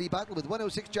 cars to the lead battle with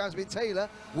 106 Jasmine Taylor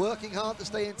working hard to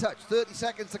stay in touch. 30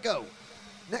 seconds to go.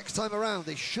 Next time around,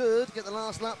 they should get the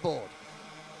last lap board.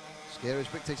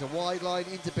 Scarisbrick takes a wide line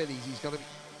into Billy's. He's going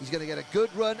to get a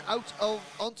good run out of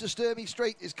onto Sturmey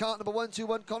Straight. Is kart number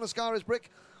 121 Connor Scarisbrick.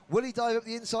 Will he dive up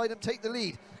the inside and take the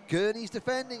lead? Gurney's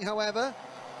defending, however.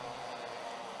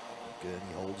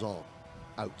 Gurney holds on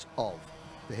out of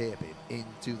the hairpin.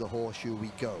 Into the horseshoe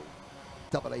we go.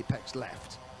 Double apex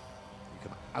left. You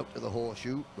come out of the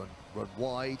horseshoe, run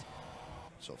wide.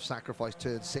 Sort of sacrifice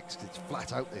turn 6 because it's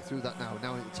flat out. They threw that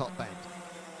now into the top bend.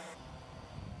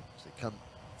 So they come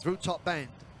through top bend.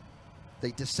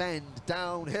 They descend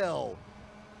downhill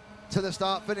to the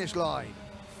start-finish line.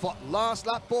 Last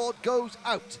lap board goes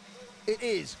out. It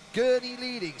is Gurney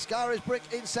leading,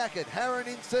 Scarisbrick in second, Heron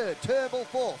in third, Turnbull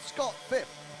fourth, Scott fifth,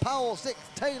 Powell sixth,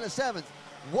 Taylor seventh.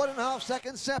 1.5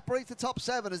 seconds separate the top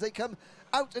 7 as they come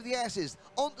out of the S's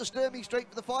onto Sturmey Straight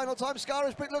for the final time.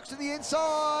 Scarisbrick looks to the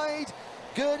inside.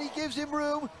 Gurney gives him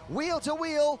room, wheel to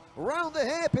wheel, round the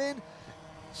hairpin.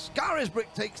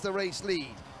 Scarisbrick takes the race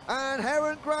lead, and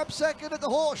Heron grabs second at the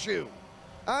horseshoe.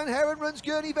 And Heron runs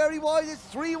Gurney very wide. It's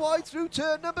 3 wide through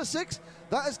turn number 6.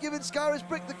 That has given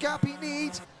Scarisbrick the gap he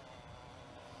needs.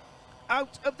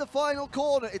 Out of the final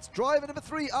corner, it's driver number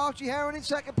 3, Archie Heron in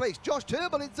second place. Josh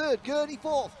Turnbull in third, Gurney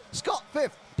fourth, Scott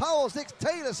fifth, Powell sixth,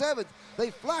 Taylor seventh.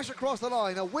 They flash across the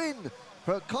line. A win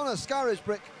for Connor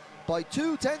Scarisbrick by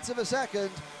 0.2 of a second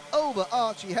over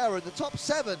Archie Heron. The top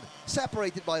 7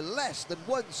 separated by less than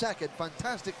 1 second.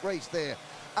 Fantastic race there.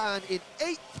 And in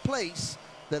 8th place,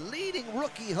 the leading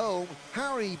rookie home,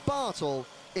 Harry Bartle,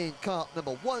 in kart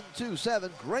number 127.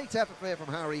 Great effort there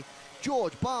from Harry.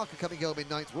 George Barker coming home in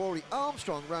 9th. Rory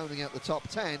Armstrong rounding out the top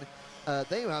 10.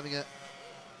 They were having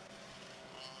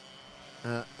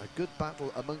a good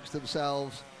battle amongst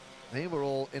themselves. They were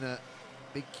all in a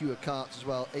big queue of karts as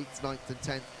well, 8th, 9th and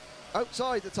 10th.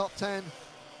 Outside the top 10.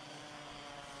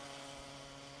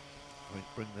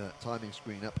 Bring the timing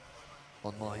screen up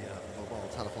on my mobile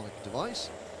telephonic device.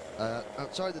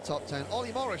 Outside the top 10,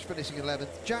 Ollie Morris finishing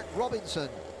 11th, Jack Robinson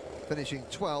finishing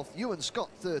 12th, Ewan Scott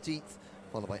 13th,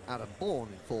 followed by Adam Bourne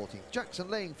in 14th, Jackson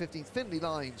Lane 15th, Finley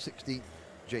Lyne 16th,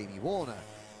 Jamie Warner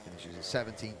finishes in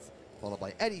 17th, followed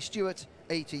by Eddie Stewart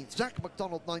 18th, Zach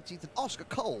McDonald 19th, and Oscar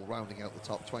Cole rounding out the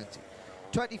top 20.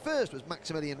 21st was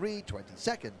Maximilian Reed,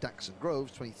 22nd Daxon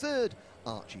Groves, 23rd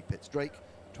Archie Pitts-Drake,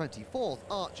 24th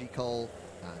Archie Cole,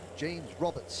 and James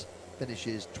Roberts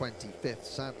finishes 25th.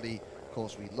 Sadly, of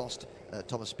course, we lost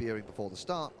Thomas Spearing before the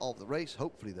start of the race.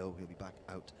 Hopefully, though, he'll be back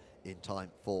out in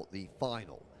time for the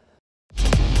final.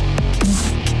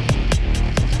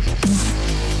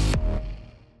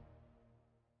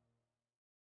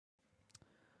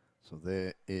 So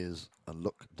there is a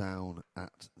look down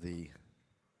at the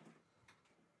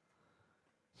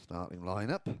starting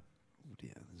lineup. Oh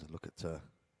dear, there's a look at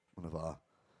one of our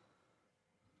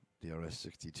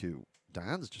DRS62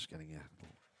 Dan's just getting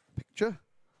a picture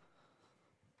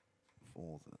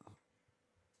for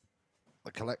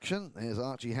the collection. There's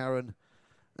Archie Heron,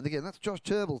 and again that's Josh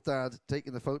Turnbull's dad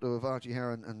taking the photo of Archie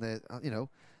Heron, and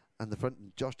and the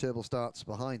front. Josh Turnbull starts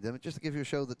behind them, just to give you a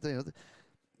show that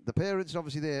the parents are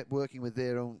obviously there working with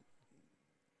their own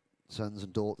sons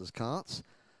and daughters' karts,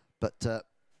 but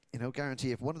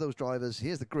guarantee if one of those drivers,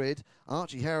 here's the grid,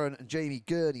 Archie Heron and Jamie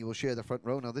Gurney will share the front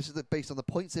row. Now, this is based on the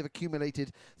points they've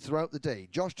accumulated throughout the day.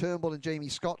 Josh Turnbull and Jamie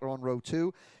Scott are on row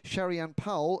 2. Sherry-Ann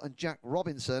Powell and Jack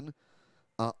Robinson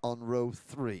are on row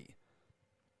 3.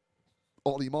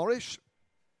 Ollie Morris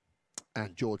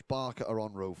and George Barker are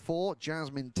on row 4.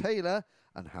 Jasmine Taylor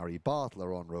and Harry Bartle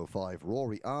are on row 5.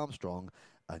 Rory Armstrong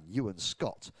and Ewan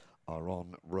Scott are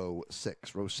on row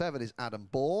 6. Row 7 is Adam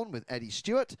Bourne with Eddie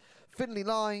Stewart, Finlay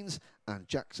Lines, and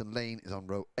Jackson Lane is on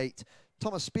row 8.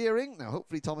 Thomas Spearing, now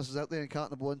hopefully Thomas is out there in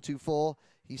cart number 124.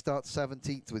 He starts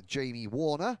 17th with Jamie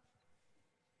Warner.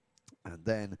 And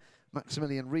then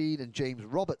Maximilian Reed and James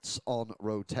Roberts on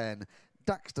row 10.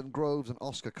 Daxton Groves and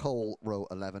Oscar Cole, row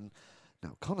 11.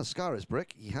 Now, Connor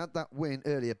Scarisbrick, he had that win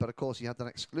earlier, but of course he had that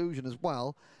exclusion as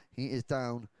well. He is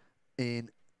down in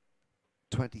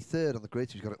 23rd on the grid,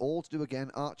 so he's got it all to do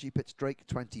again. Archie Pitts-Drake,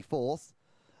 24th.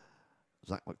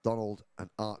 Zach McDonald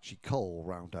and Archie Cole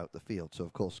round out the field. So,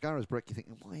 of course, Scarisbrick, you're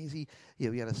thinking, why is he? You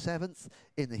know, he had a 7th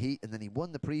in the heat, and then he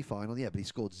won the pre-final. Yeah, but he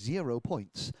scored 0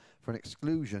 points for an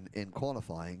exclusion in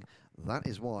qualifying. That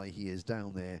is why he is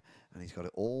down there, and he's got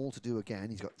it all to do again.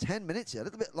 He's got 10 minutes, a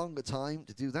little bit longer time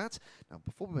to do that. Now,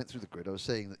 before we went through the grid, I was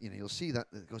saying that, you know, you'll see that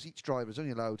because each driver is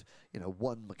only allowed, you know,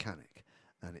 1 mechanic,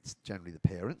 and it's generally the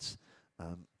parents.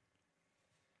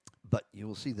 But you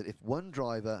will see that if one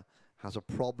driver has a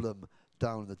problem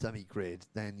down the dummy grid,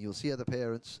 then you'll see other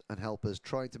parents and helpers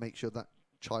trying to make sure that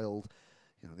child,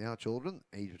 you know, they are children,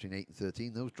 aged between 8 and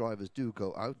 13, those drivers do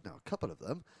go out. Now, a couple of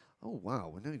them, oh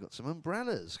wow, we know you've got some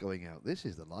umbrellas going out. This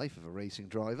is the life of a racing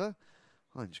driver.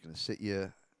 I'm just going to sit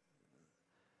here,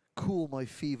 cool my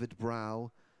fevered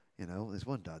brow. You know, there's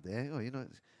one dad there. Oh, you know,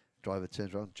 driver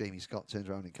turns around, Jamie Scott turns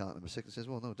around in cart number 6 and says,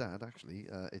 well, no, Dad, actually,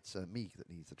 it's me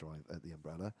that needs to drive the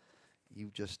umbrella.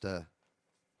 You just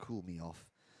cool me off.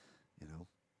 You know,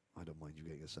 I don't mind you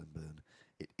getting a sunburn.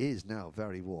 It is now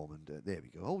very warm, and there we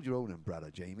go. Hold your own umbrella,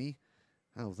 Jamie.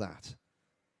 How's that?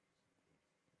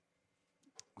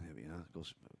 There we are.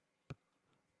 I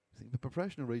think the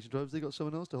professional racing drivers, they got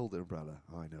someone else to hold their umbrella.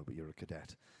 I know, but you're a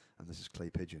cadet, and this is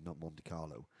Clay Pigeon, not Monte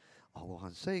Carlo. Although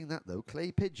I'm saying that, though,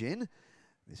 Clay Pigeon,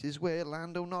 this is where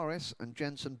Lando Norris and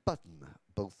Jenson Button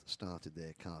both started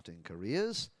their karting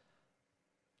careers.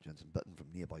 Jenson Button from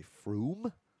nearby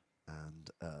Frome and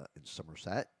in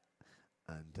Somerset,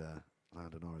 and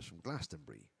Lando Norris from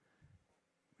Glastonbury,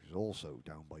 which is also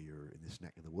down by your, in this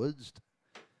neck of the woods,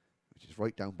 which is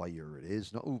right down by your, it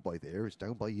is, not over by there, it's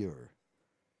down by your.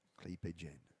 Clay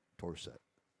Pigeon, Dorset.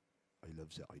 I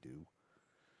loves it, I do.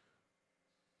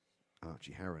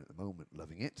 Archie Heron at the moment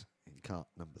loving it in cart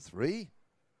number 3,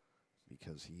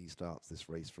 because he starts this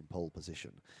race from pole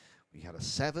position. We had a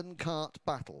 7-cart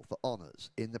battle for honours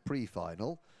in the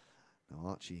pre-final. Now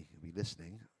Archie will be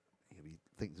listening. He'll be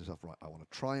thinking to himself, right, I want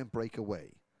to try and break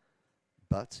away.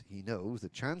 But he knows the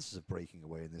chances of breaking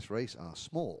away in this race are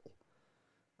small.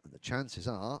 And the chances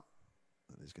are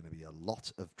that there's going to be a lot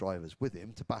of drivers with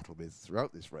him to battle with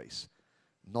throughout this race.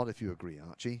 Not if you agree,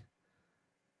 Archie.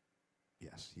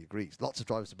 Yes, he agrees. Lots of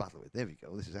drivers to battle with. There we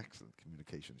go. This is excellent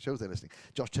communication. Shows they're listening.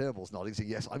 Josh Turnbull's nodding, saying,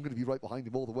 yes, I'm going to be right behind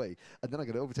him all the way. And then I'm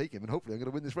going to overtake him, and hopefully I'm going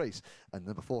to win this race. And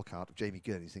number 4 cart, Jamie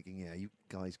Gurney's thinking, yeah, you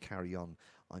guys carry on.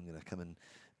 I'm going to come and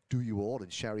do you all.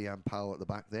 And Sherry Ann Power at the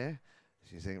back there.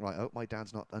 She's saying, right, I hope my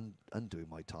dad's not undoing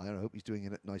my tyre. I hope he's doing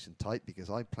it nice and tight, because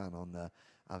I plan on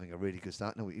having a really good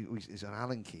start. No, he's an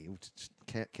Allen key. Just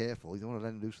careful. You don't want to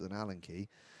let him loose with an Allen key.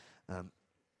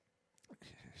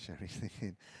 Sherry's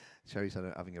thinking... Sherry's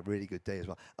having a really good day as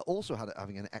well. Also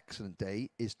having an excellent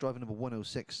day is driver number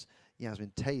 106,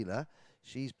 Yasmin Taylor.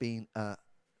 She's been,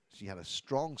 she had a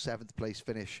strong 7th place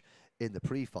finish in the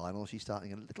pre-final. She's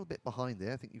starting a little bit behind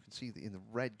there. I think you can see in the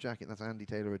red jacket, that's Andy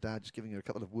Taylor, her dad, just giving her a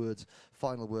couple of words,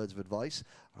 final words of advice.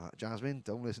 Jasmine,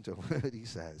 don't listen to a word he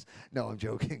says. No, I'm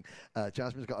joking.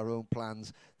 Jasmine's got her own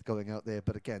plans going out there.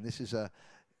 But again, this is,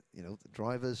 you know, the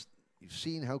drivers, you've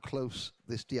seen how close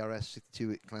this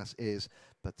DRS62 class is,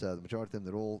 but the majority of them,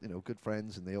 they're all, you know, good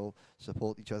friends, and they all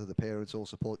support each other. The parents all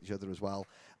support each other as well.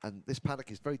 And this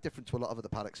paddock is very different to a lot of other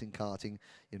paddocks in karting.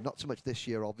 You know, not so much this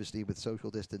year, obviously, with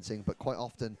social distancing, but quite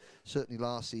often, certainly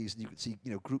last season, you could see,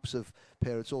 you know, groups of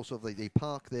parents also, they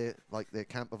park their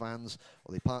camper vans,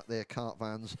 or they park their cart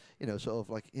vans, you know, sort of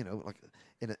like, you know, like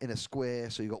in a square.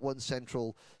 So you've got one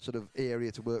central sort of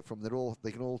area to work from.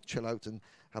 They can all chill out and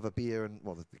have a beer, and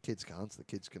well, the kids can't. The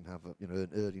kids can have you know,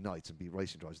 an early night and be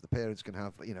racing drivers. The parents can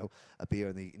have, you know, a beer,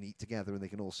 and they can eat together, and they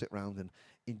can all sit around and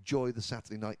enjoy the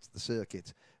Saturday night at the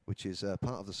circuit, which is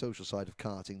part of the social side of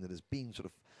karting that has been sort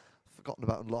of forgotten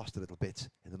about and lost a little bit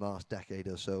in the last decade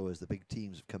or so as the big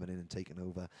teams have come in and taken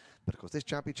over. But of course, this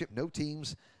championship, no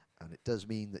teams, and it does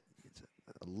mean that it's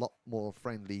a lot more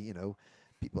friendly. You know,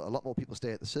 a lot more people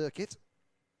stay at the circuit.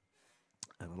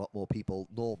 And a lot more people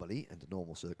normally, under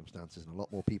normal circumstances, and a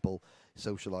lot more people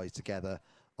socialise together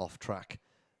off track.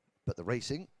 But the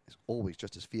racing is always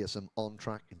just as fearsome on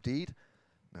track indeed.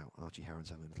 Now, Archie Heron's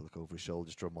having a little look over his shoulder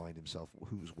just to remind himself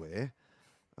who's where.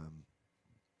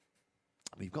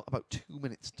 We've got about 2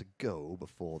 minutes to go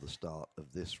before the start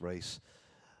of this race.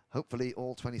 Hopefully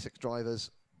all 26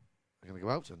 drivers are going to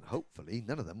go out, and hopefully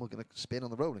none of them are going to spin on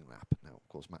the rolling lap. Now, of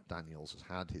course, Matt Daniels has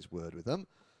had his word with them,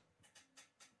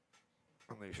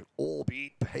 and they should all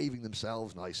be behaving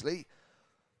themselves nicely.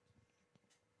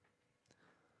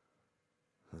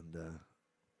 And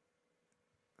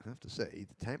I have to say,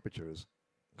 the temperature has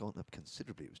gone up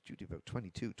considerably. It was due to about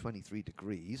 22, 23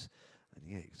 degrees. And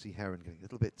yeah, you can see Heron getting a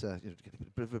little bit, getting a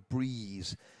bit of a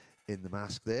breeze in the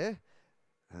mask there.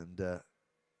 And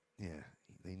yeah,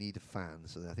 they need a fan.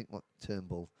 So I think what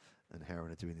Turnbull and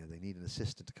Heron are doing there, they need an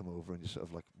assistant to come over and just sort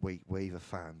of like wave a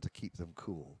fan to keep them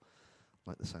cool.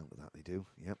 Like the sound of that, they do.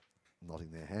 Yep,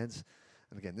 nodding their heads.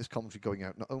 And again, this commentary going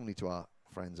out not only to our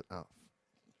friends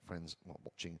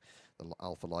watching the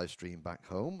Alpha live stream back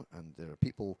home, and there are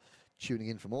people tuning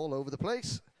in from all over the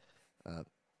place.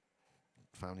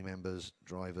 Family members,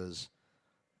 drivers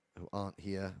who aren't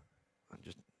here, and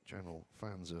just general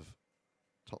fans of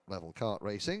top-level kart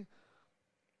racing.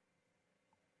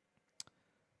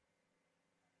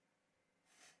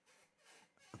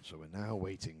 And so we're now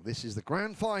waiting. This is the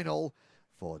grand final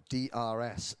for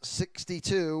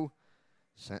DRS62,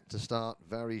 set to start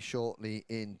very shortly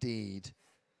indeed.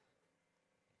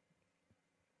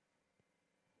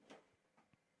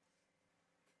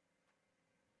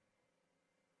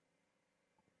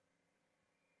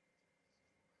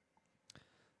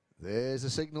 There's a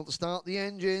signal to start the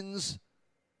engines.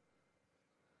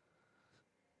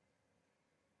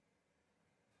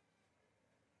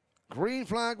 Green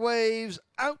flag waves,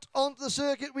 out onto the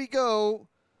circuit we go.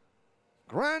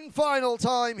 Grand final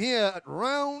time here at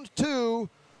round 2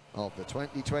 of the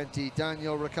 2020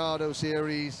 Daniel Ricciardo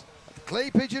Series at the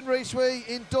Clay Pigeon Raceway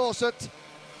in Dorset.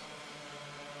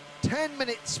 10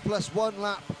 minutes plus 1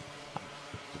 lap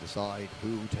to decide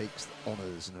who takes the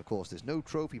honours. And of course, there's no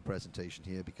trophy presentation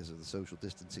here because of the social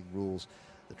distancing rules.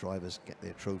 The drivers get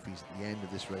their trophies at the end of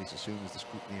this race as soon as the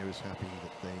scrutineer is happy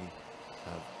that they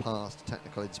have passed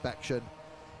technical inspection.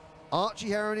 Archie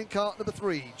Heron in kart number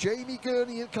 3, Jamie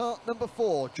Gurney in kart number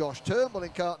 4, Josh Turnbull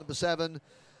in kart number 7.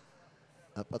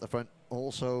 Up at the front,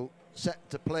 also set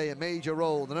to play a major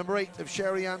role, the number 8 of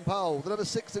Sherry Ann Powell, the number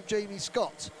 6 of Jamie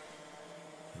Scott,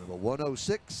 number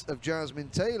 106 of Jasmine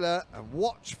Taylor, and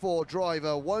watch for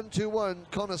driver 121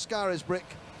 Connor Scarisbrick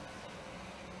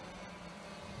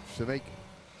to make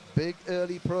big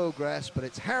early progress. But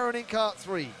it's Heron in kart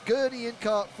 3, Gurney in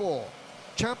kart 4,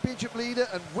 championship leader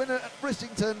and winner at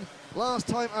Brissington last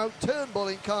time out, Turnbull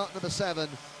in kart number 7,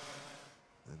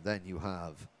 and then you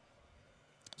have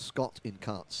Scott in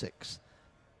kart 6,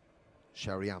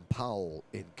 Sherry Ann Powell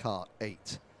in kart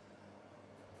 8.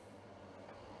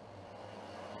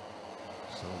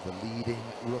 Some of the leading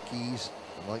rookies,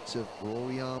 the likes of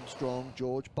Rory Armstrong,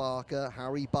 George Barker,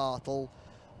 Harry Bartle.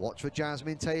 Watch for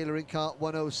Jasmine Taylor in kart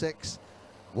 106.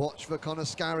 Watch for Connor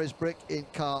Scarisbrick in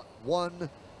kart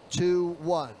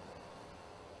 121.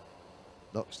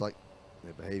 Looks like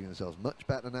they're behaving themselves much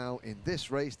better now in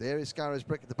this race. There is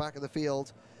Scarisbrick at the back of the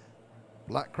field.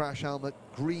 Black crash helmet,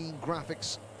 green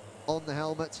graphics on the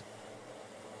helmet.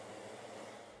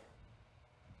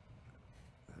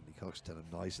 Andy Cox telling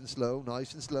them nice and slow,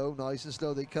 nice and slow, nice and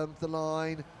slow. They come to the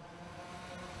line.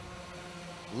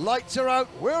 Lights are out.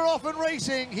 We're off and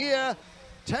racing here.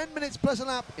 10 minutes plus a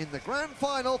lap in the grand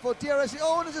final for DRS.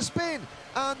 Oh, and there's a spin.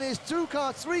 And there's 2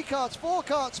 karts, 3 karts, 4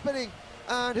 karts spinning.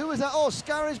 And who is that? Oh,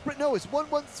 Scarisbrick. No, it's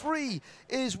 113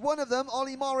 is one of them,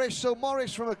 Ollie Morris. So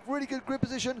Morris, from a really good grid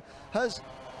position, has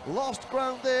lost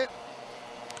ground there.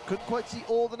 Couldn't quite see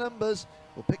all the numbers.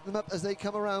 We'll pick them up as they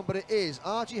come around, but it is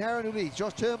Archie Heron who leads,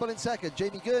 Josh Turnbull in 2nd,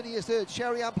 Jamie Gurney is 3rd,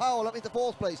 Sherry Ann Powell up into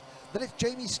 4th place. Then it's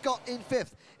Jamie Scott in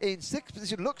 5th. In 6th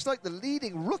position, looks like the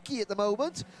leading rookie at the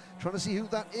moment. Trying to see who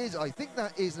that is. I think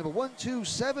that is number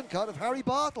 127 kart of Harry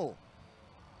Bartle.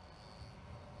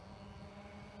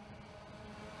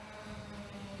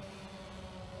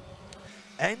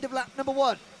 End of lap number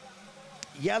 1.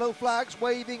 Yellow flags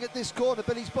waving at this corner,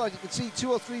 Billy's point. You can see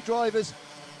 2 or 3 drivers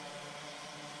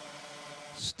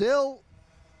still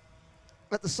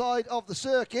at the side of the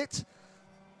circuit.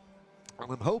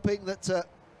 And I'm hoping that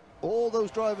all those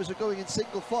drivers are going in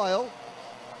single file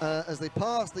as they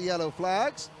pass the yellow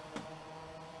flags.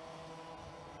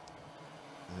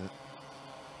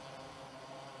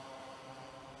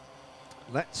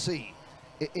 Let's see.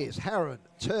 It is Heron,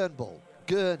 Turnbull,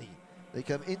 Gurney. They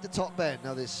come into top bend.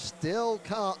 Now there's still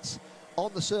karts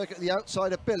on the circuit at the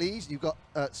outside of Billy's. You've got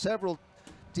several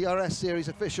DRS series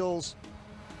officials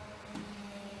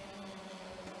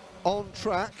on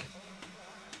track.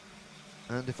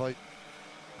 And if I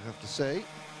have to say,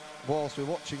 whilst we're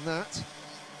watching that,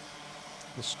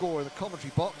 The score in the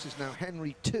commentary box is now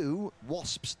Henry 2,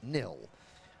 Wasps 0,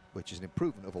 which is an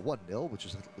improvement over 1-0, which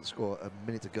was the score a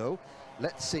minute ago.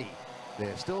 Let's see.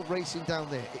 They're still racing down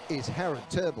there. It is Heron,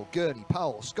 Turnbull, Gurney,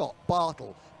 Powell, Scott,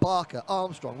 Bartle, Barker,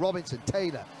 Armstrong, Robinson,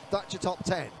 Taylor. That's your top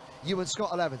 10. Ewan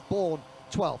Scott 11th, Bourne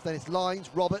 12th. Then it's Lines,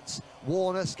 Roberts,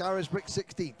 Warner, Scarisbrick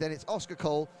 16th. Then it's Oscar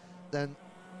Cole. Then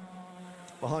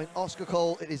behind Oscar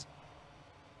Cole, it is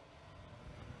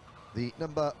the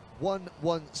number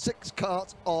 116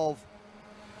 kart of...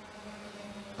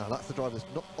 Now that's the driver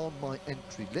that's not on my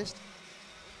entry list.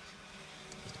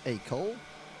 A. Cole.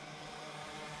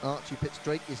 Archie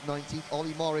Pitts-Drake is 19th.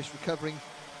 Ollie Morris recovering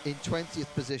in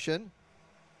 20th position.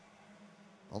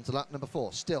 On to lap number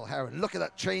 4. Still Heron. Look at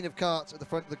that train of karts at the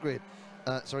front of the grid.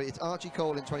 Sorry, it's Archie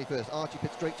Cole in 21st. Archie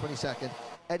Pitts-Drake 22nd.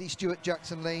 Eddie Stewart,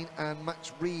 Jackson Lane and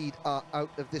Max Reed are out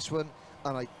of this one.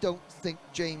 And I don't think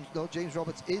James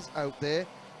Roberts is out there.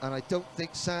 And I don't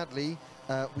think, sadly,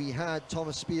 we had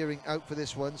Thomas Spearing out for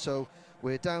this one. So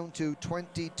we're down to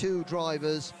 22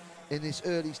 drivers in this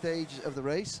early stage of the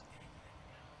race.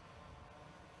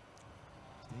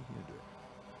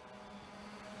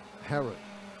 Heron.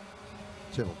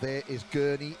 There is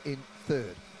Gurney in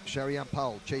 3rd. Sherry-Ann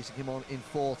Powell chasing him on in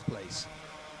 4th place.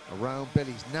 Around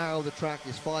Billy's. Now the track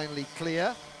is finally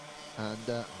clear. And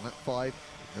lap 5,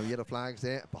 no yellow flags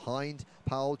there. Behind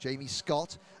Powell, Jamie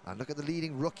Scott. And look at the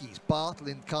leading rookies. Bartle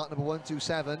in kart number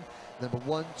 127. Number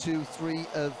 123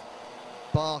 of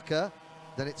Barker.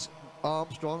 Then it's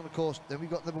Armstrong. And of course, then we've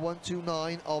got number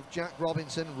 129 of Jack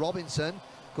Robinson. Robinson,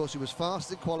 of course, who was fast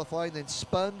in qualifying, then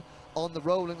spun on the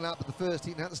rolling lap of the first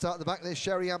heat and had to start at the back. There's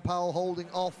Sherry-Ann Powell holding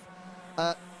off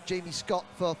Jamie Scott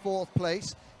for 4th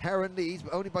place. Heron leads,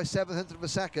 but only by 700 of a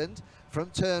second from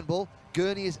Turnbull.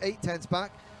 Gurney is 8/10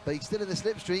 back, but he's still in the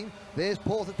slipstream. There's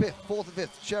 4th and 5th, 4th and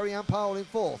 5th. Sherry-Ann Powell in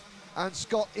 4th, and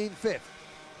Scott in 5th.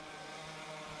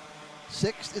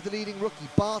 6th is the leading rookie,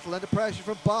 Bartle, under pressure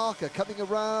from Barker, coming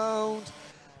around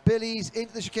Billy's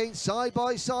into the chicane side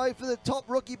by side for the top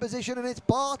rookie position, and it's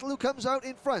Bartle who comes out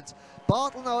in front.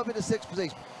 Bartle now up into 6th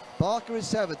position. Barker is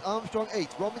 7th, Armstrong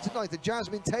 8th, Robinson 9th, and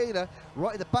Jasmine Taylor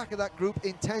right in the back of that group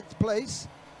in 10th place.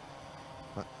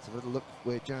 That's a little look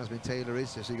where Jasmine Taylor is.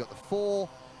 So you've got the 4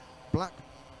 black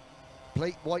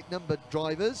plate white numbered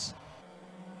drivers,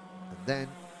 and then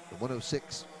the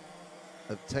 106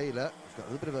 of Taylor. We've got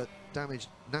a little bit of a damaged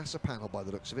NASA panel by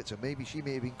the looks of it, so maybe she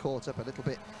may have been caught up a little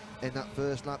bit in that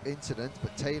first lap incident,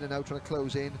 but Taylor now trying to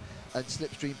close in and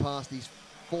slipstream past these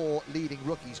 4 leading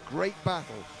rookies. Great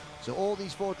battle. So all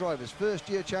these 4 drivers, first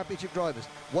year championship drivers.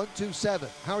 127,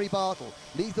 Harry Bartle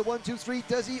leads the 123,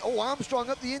 does he? Oh, Armstrong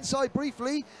up the inside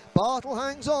briefly. Bartle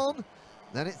hangs on.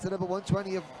 Then it's the number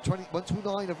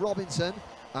 129 of Robinson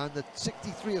and the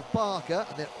 63 of Barker,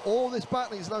 and then all this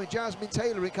battling is allowing Jasmine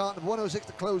Taylor in kart number 106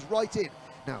 to close right in.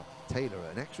 Now, Taylor,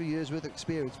 an extra year's worth of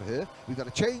experience for her. We've got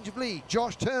a change of lead.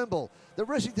 Josh Turnbull, the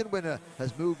Rissington winner,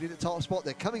 has moved into top spot.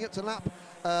 They're coming up to lap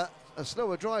a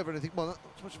slower driver, and I think, well, not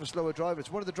so much of a slower driver.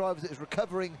 It's one of the drivers that is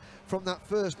recovering from that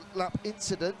first lap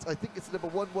incident. I think it's the number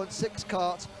 116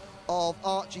 kart of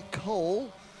Archie Cole.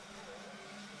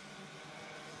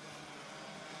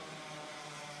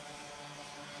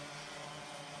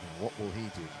 And what will he do?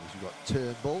 Because you've got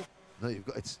Turnbull. No, you've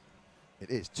got it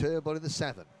is Turnbull in the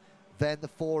 7. Then the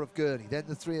 4 of Gurney, then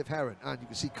the 3 of Heron, and you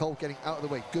can see Cole getting out of the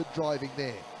way. Good driving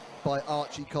there by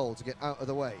Archie Cole to get out of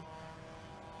the way.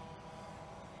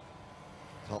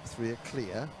 Top 3 are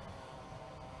clear.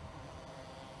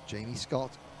 Jamie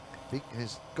Scott, I think,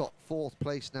 has got 4th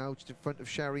place now, just in front of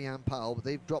Sherry-Ann Powell, but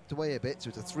they've dropped away a bit, so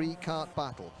it's a 3-kart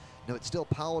battle. Now it's still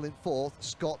Powell in 4th,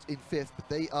 Scott in 5th, but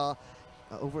they are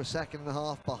over a second and a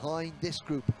half behind this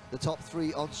group, the top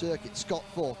 3 on circuit. Scott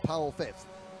 4th, Powell 5th.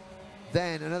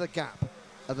 Then another gap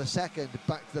of a second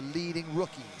back to the leading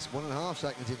rookies, 1.5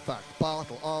 seconds in fact.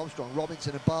 Bartle, Armstrong,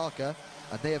 Robinson and Barker,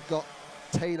 and they have got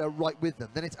Taylor right with them.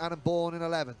 Then it's Adam Bourne in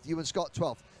 11th, Ewan Scott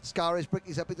 12th, Scarisbrick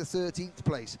is up into 13th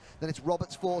place. Then it's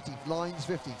Roberts 14th, Lines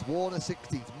 15th, Warner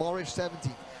 16th, Morris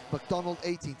 17th, McDonald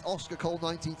 18th, Oscar Cole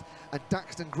 19th, and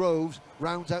Daxton Groves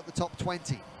rounds out the top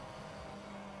 20.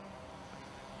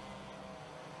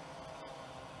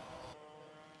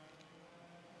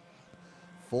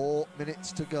 Four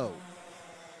minutes to go.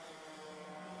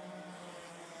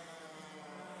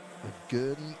 And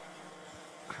Gurney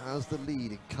has the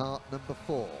lead in kart number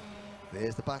 4.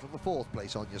 There's the battle for 4th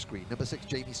place on your screen. Number 6,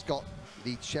 Jamie Scott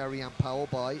leads Sherry-Ann Powell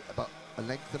by about a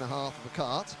length and a half of a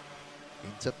kart.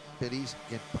 Into Billy's.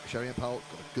 Again, Sherry-Ann Powell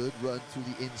got a good run through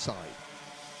the inside.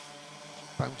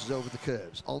 Bounces over the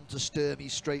curves. On to Sturmey,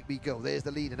 straight we go. There's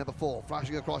the leader, number 4,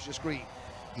 flashing across your screen.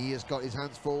 He has got his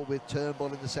hands full with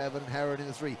Turnbull in the 7 and Heron in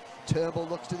the 3. Turnbull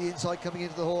looks to the inside coming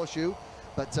into the horseshoe,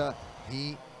 but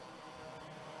he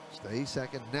stays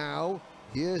second. Now,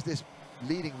 here's this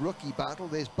leading rookie battle.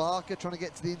 There's Barker trying to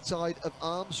get to the inside of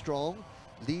Armstrong.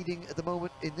 Leading at the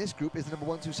moment in this group is the number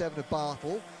 127 of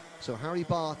Bartle. So Harry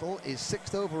Bartle is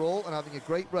 6th overall and having a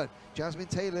great run. Jasmine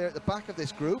Taylor at the back of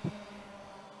this group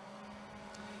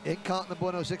in cart number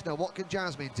 106. Now, what can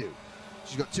Jasmine do?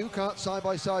 She's got 2 carts side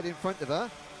by side in front of her.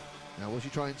 Now, will she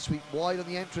try and sweep wide on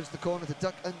the entrance to the corner to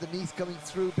duck underneath coming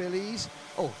through Billy's?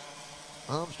 Oh,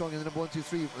 Armstrong in the number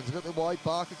 123 runs a little bit wide.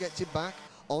 Barker gets him back.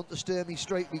 Onto Sturmey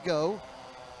straight we go.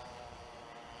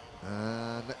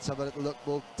 And let's have a little look.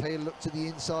 Will Taylor look to the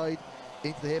inside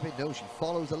into the hairpin? No, she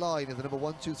follows the line of the number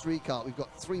 123 cart. We've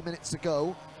got 3 minutes to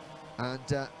go.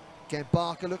 And again,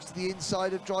 Barker looks to the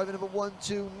inside of driver number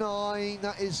 129.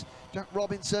 That is Jack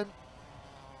Robinson.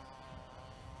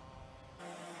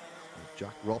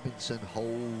 Jack Robinson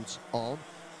holds on.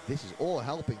 This is all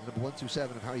helping the number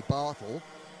 127 of Harry Bartle,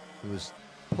 who was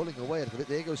pulling away a little bit.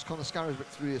 There goes Connor Scarisbrick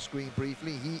through your screen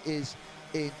briefly. He is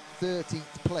in 13th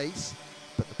place,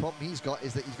 but the problem he's got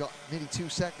is that he's got nearly 2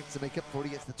 seconds to make up before he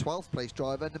gets to the 12th place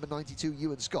driver, number 92,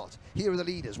 Ewan Scott. Here are the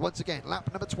leaders once again. Lap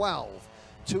number 12,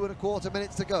 2¼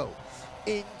 minutes to go.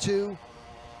 Into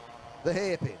the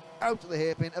hairpin, out of the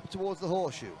hairpin, up towards the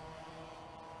horseshoe.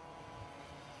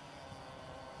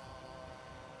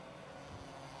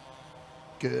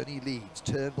 Gurney leads,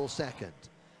 Turnbull second.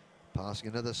 Passing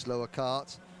another slower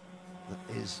cart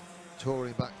that is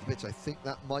touring back to the pits. I think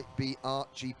that might be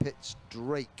Archie Pitts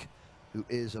Drake, who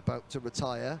is about to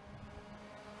retire.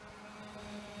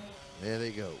 There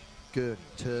they go. Gurney,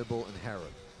 Turnbull and Heron.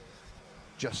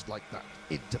 Just like that,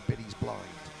 into Billy's blind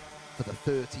for the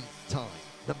 13th time.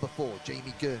 Number 4,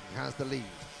 Jamie Gurney has the lead.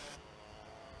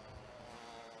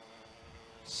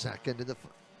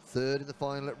 Third in the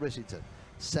final at Ricciardo.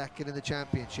 Second in the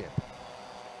championship.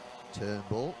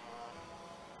 Turnbull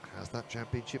has that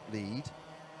championship lead,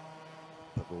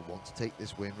 but will want to take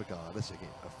this win regardless. Again,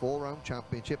 a 4-round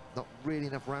championship, not really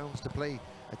enough rounds to play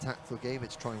a tactical game.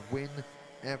 It's try and win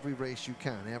every race you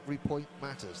can. Every point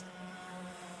matters.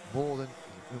 More than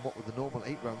what would the normal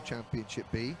 8-round championship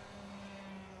be.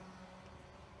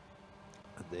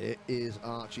 And there is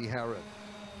Archie Heron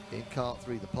in cart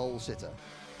 3, the pole sitter.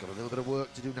 Got a little bit of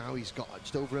work to do now. He's got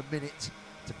just over a minute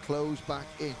to close back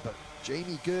in, but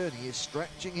Jamie Gurney is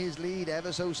stretching his lead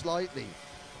ever so slightly.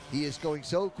 He is going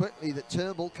so quickly that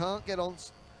Turnbull can't get on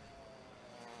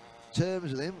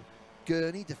terms with him.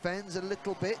 Gurney defends a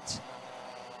little bit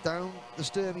down the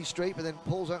Sturmey straight, but then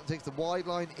pulls out and takes the wide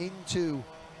line into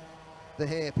the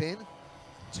hairpin.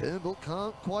 Turnbull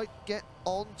can't quite get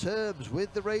on terms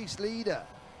with the race leader.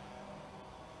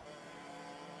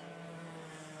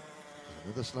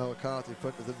 Another slower cart in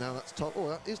front of them now. That's Tom. Oh,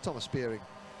 that is Thomas Spearing,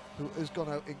 who has gone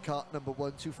out in cart number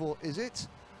 124. Is it?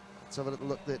 Let's have a little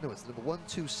look there. No, it's the number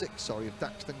 126, sorry, of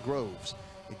Daxton Groves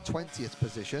in 20th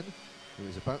position, who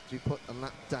is about to be put a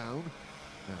lap down.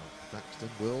 Now, Daxton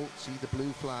will see the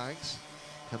blue flags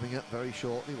coming up very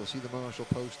shortly. We'll see the marshal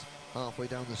post halfway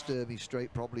down the Sturmey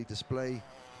straight probably display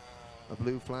a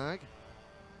blue flag.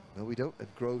 No, we don't. And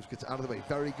Groves gets out of the way.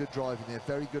 Very good driving there.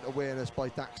 Very good awareness by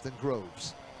Daxton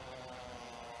Groves.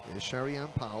 Here's Sherry-Ann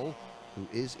Powell, who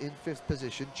is in 5th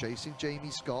position, chasing Jamie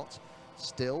Scott.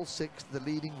 Still 6th, the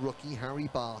leading rookie, Harry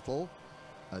Bartle.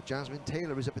 Jasmine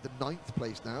Taylor is up at the 9th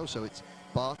place now, so it's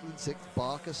Bartle in 6th,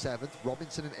 Barker 7th,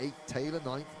 Robinson in 8th, Taylor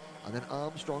 9th, and then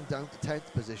Armstrong down to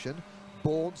 10th position.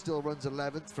 Bourne still runs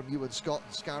 11th from Ewan Scott,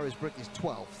 and Scarisbrick is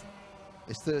 12th.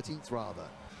 Is 13th, rather.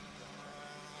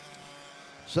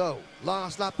 So,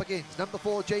 last lap begins. Number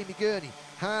 4, Jamie Gurney.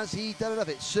 Has he done enough?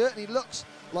 It certainly looks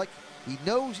like he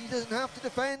knows he doesn't have to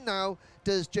defend now,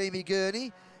 does Jamie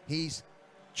Gurney. He's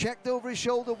checked over his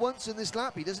shoulder once in this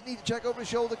lap. He doesn't need to check over his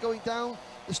shoulder going down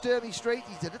the Sturmey straight.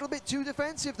 He's a little bit too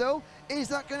defensive, though. Is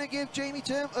that going to give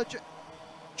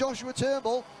Joshua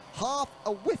Turnbull half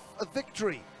a whiff of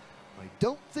victory? I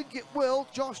don't think it will.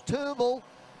 Josh Turnbull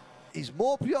is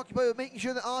more preoccupied with making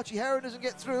sure that Archie Heron doesn't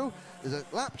get through. There's a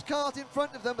lapped cart in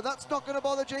front of them, but that's not going to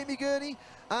bother Jamie Gurney.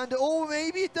 And, oh,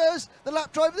 maybe it does. The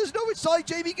lap driver doesn't know which side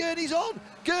Jamie Gurney's on.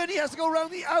 Gurney has to go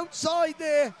around the outside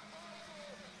there.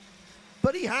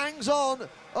 But he hangs on.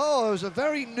 Oh, it was a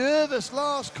very nervous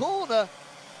last corner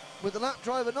with the lap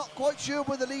driver not quite sure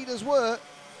where the leaders were.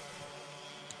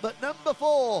 But number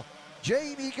 4,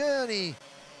 Jamie Gurney,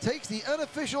 takes the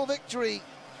unofficial victory,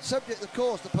 subject, of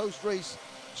course, to post-race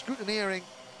scrutineering.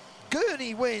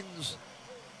 Gurney wins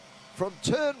from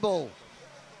Turnbull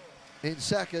in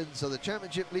second, so the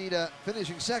championship leader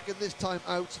finishing second this time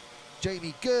out,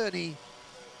 Jamie Gurney.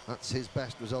 That's his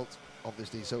best result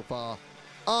obviously, so far.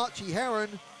 Archie Heron,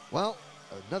 well,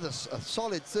 a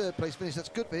solid third-place finish. That's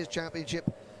good for his championship.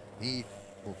 He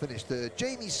will finish third.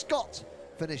 Jamie Scott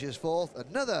finishes fourth.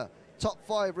 Another top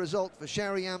 5 result for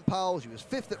Sherry Ann Powell. She was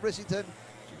 5th at Rissington.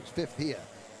 She was 5th here.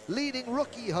 Leading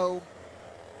rookie home,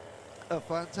 a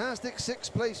fantastic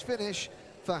 6th place finish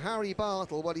for Harry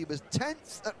Bartle. Well, he was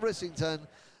 10th at Rissington,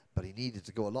 but he needed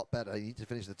to go a lot better. He needed to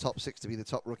finish the top 6 to be the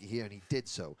top rookie here, and he did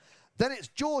so. Then it's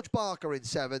George Barker in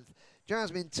 7th.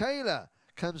 Jasmine Taylor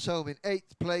comes home in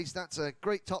 8th place. That's a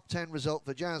great top 10 result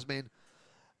for Jasmine.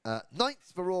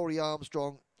 9th for Rory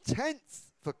Armstrong.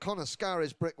 10th for Connor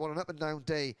Scarisbrick. What an up-and-down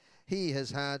day he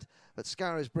has had. But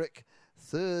Scarisbrick,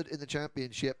 3rd in the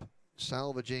championship,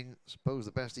 salvaging, I suppose,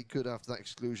 the best he could after that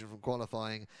exclusion from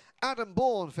qualifying. Adam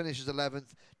Bourne finishes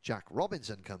 11th. Jack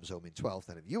Robinson comes home in 12th.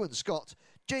 Then Ewan Scott,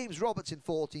 James Roberts in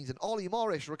 14th, and Ollie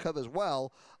Morris recovers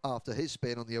well after his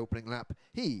spin on the opening lap.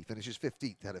 He finishes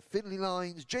 15th. Ahead of Finley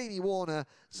Lines, Jamie Warner,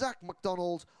 Zach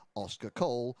McDonald, Oscar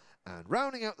Cole, and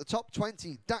rounding out the top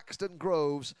 20, Daxton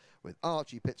Groves, with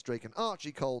Archie Pitstrake and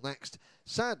Archie Cole next.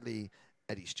 Sadly,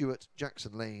 Eddie Stewart,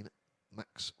 Jackson Lane,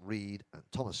 Max Reed, and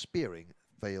Thomas Spearing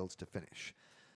failed to finish.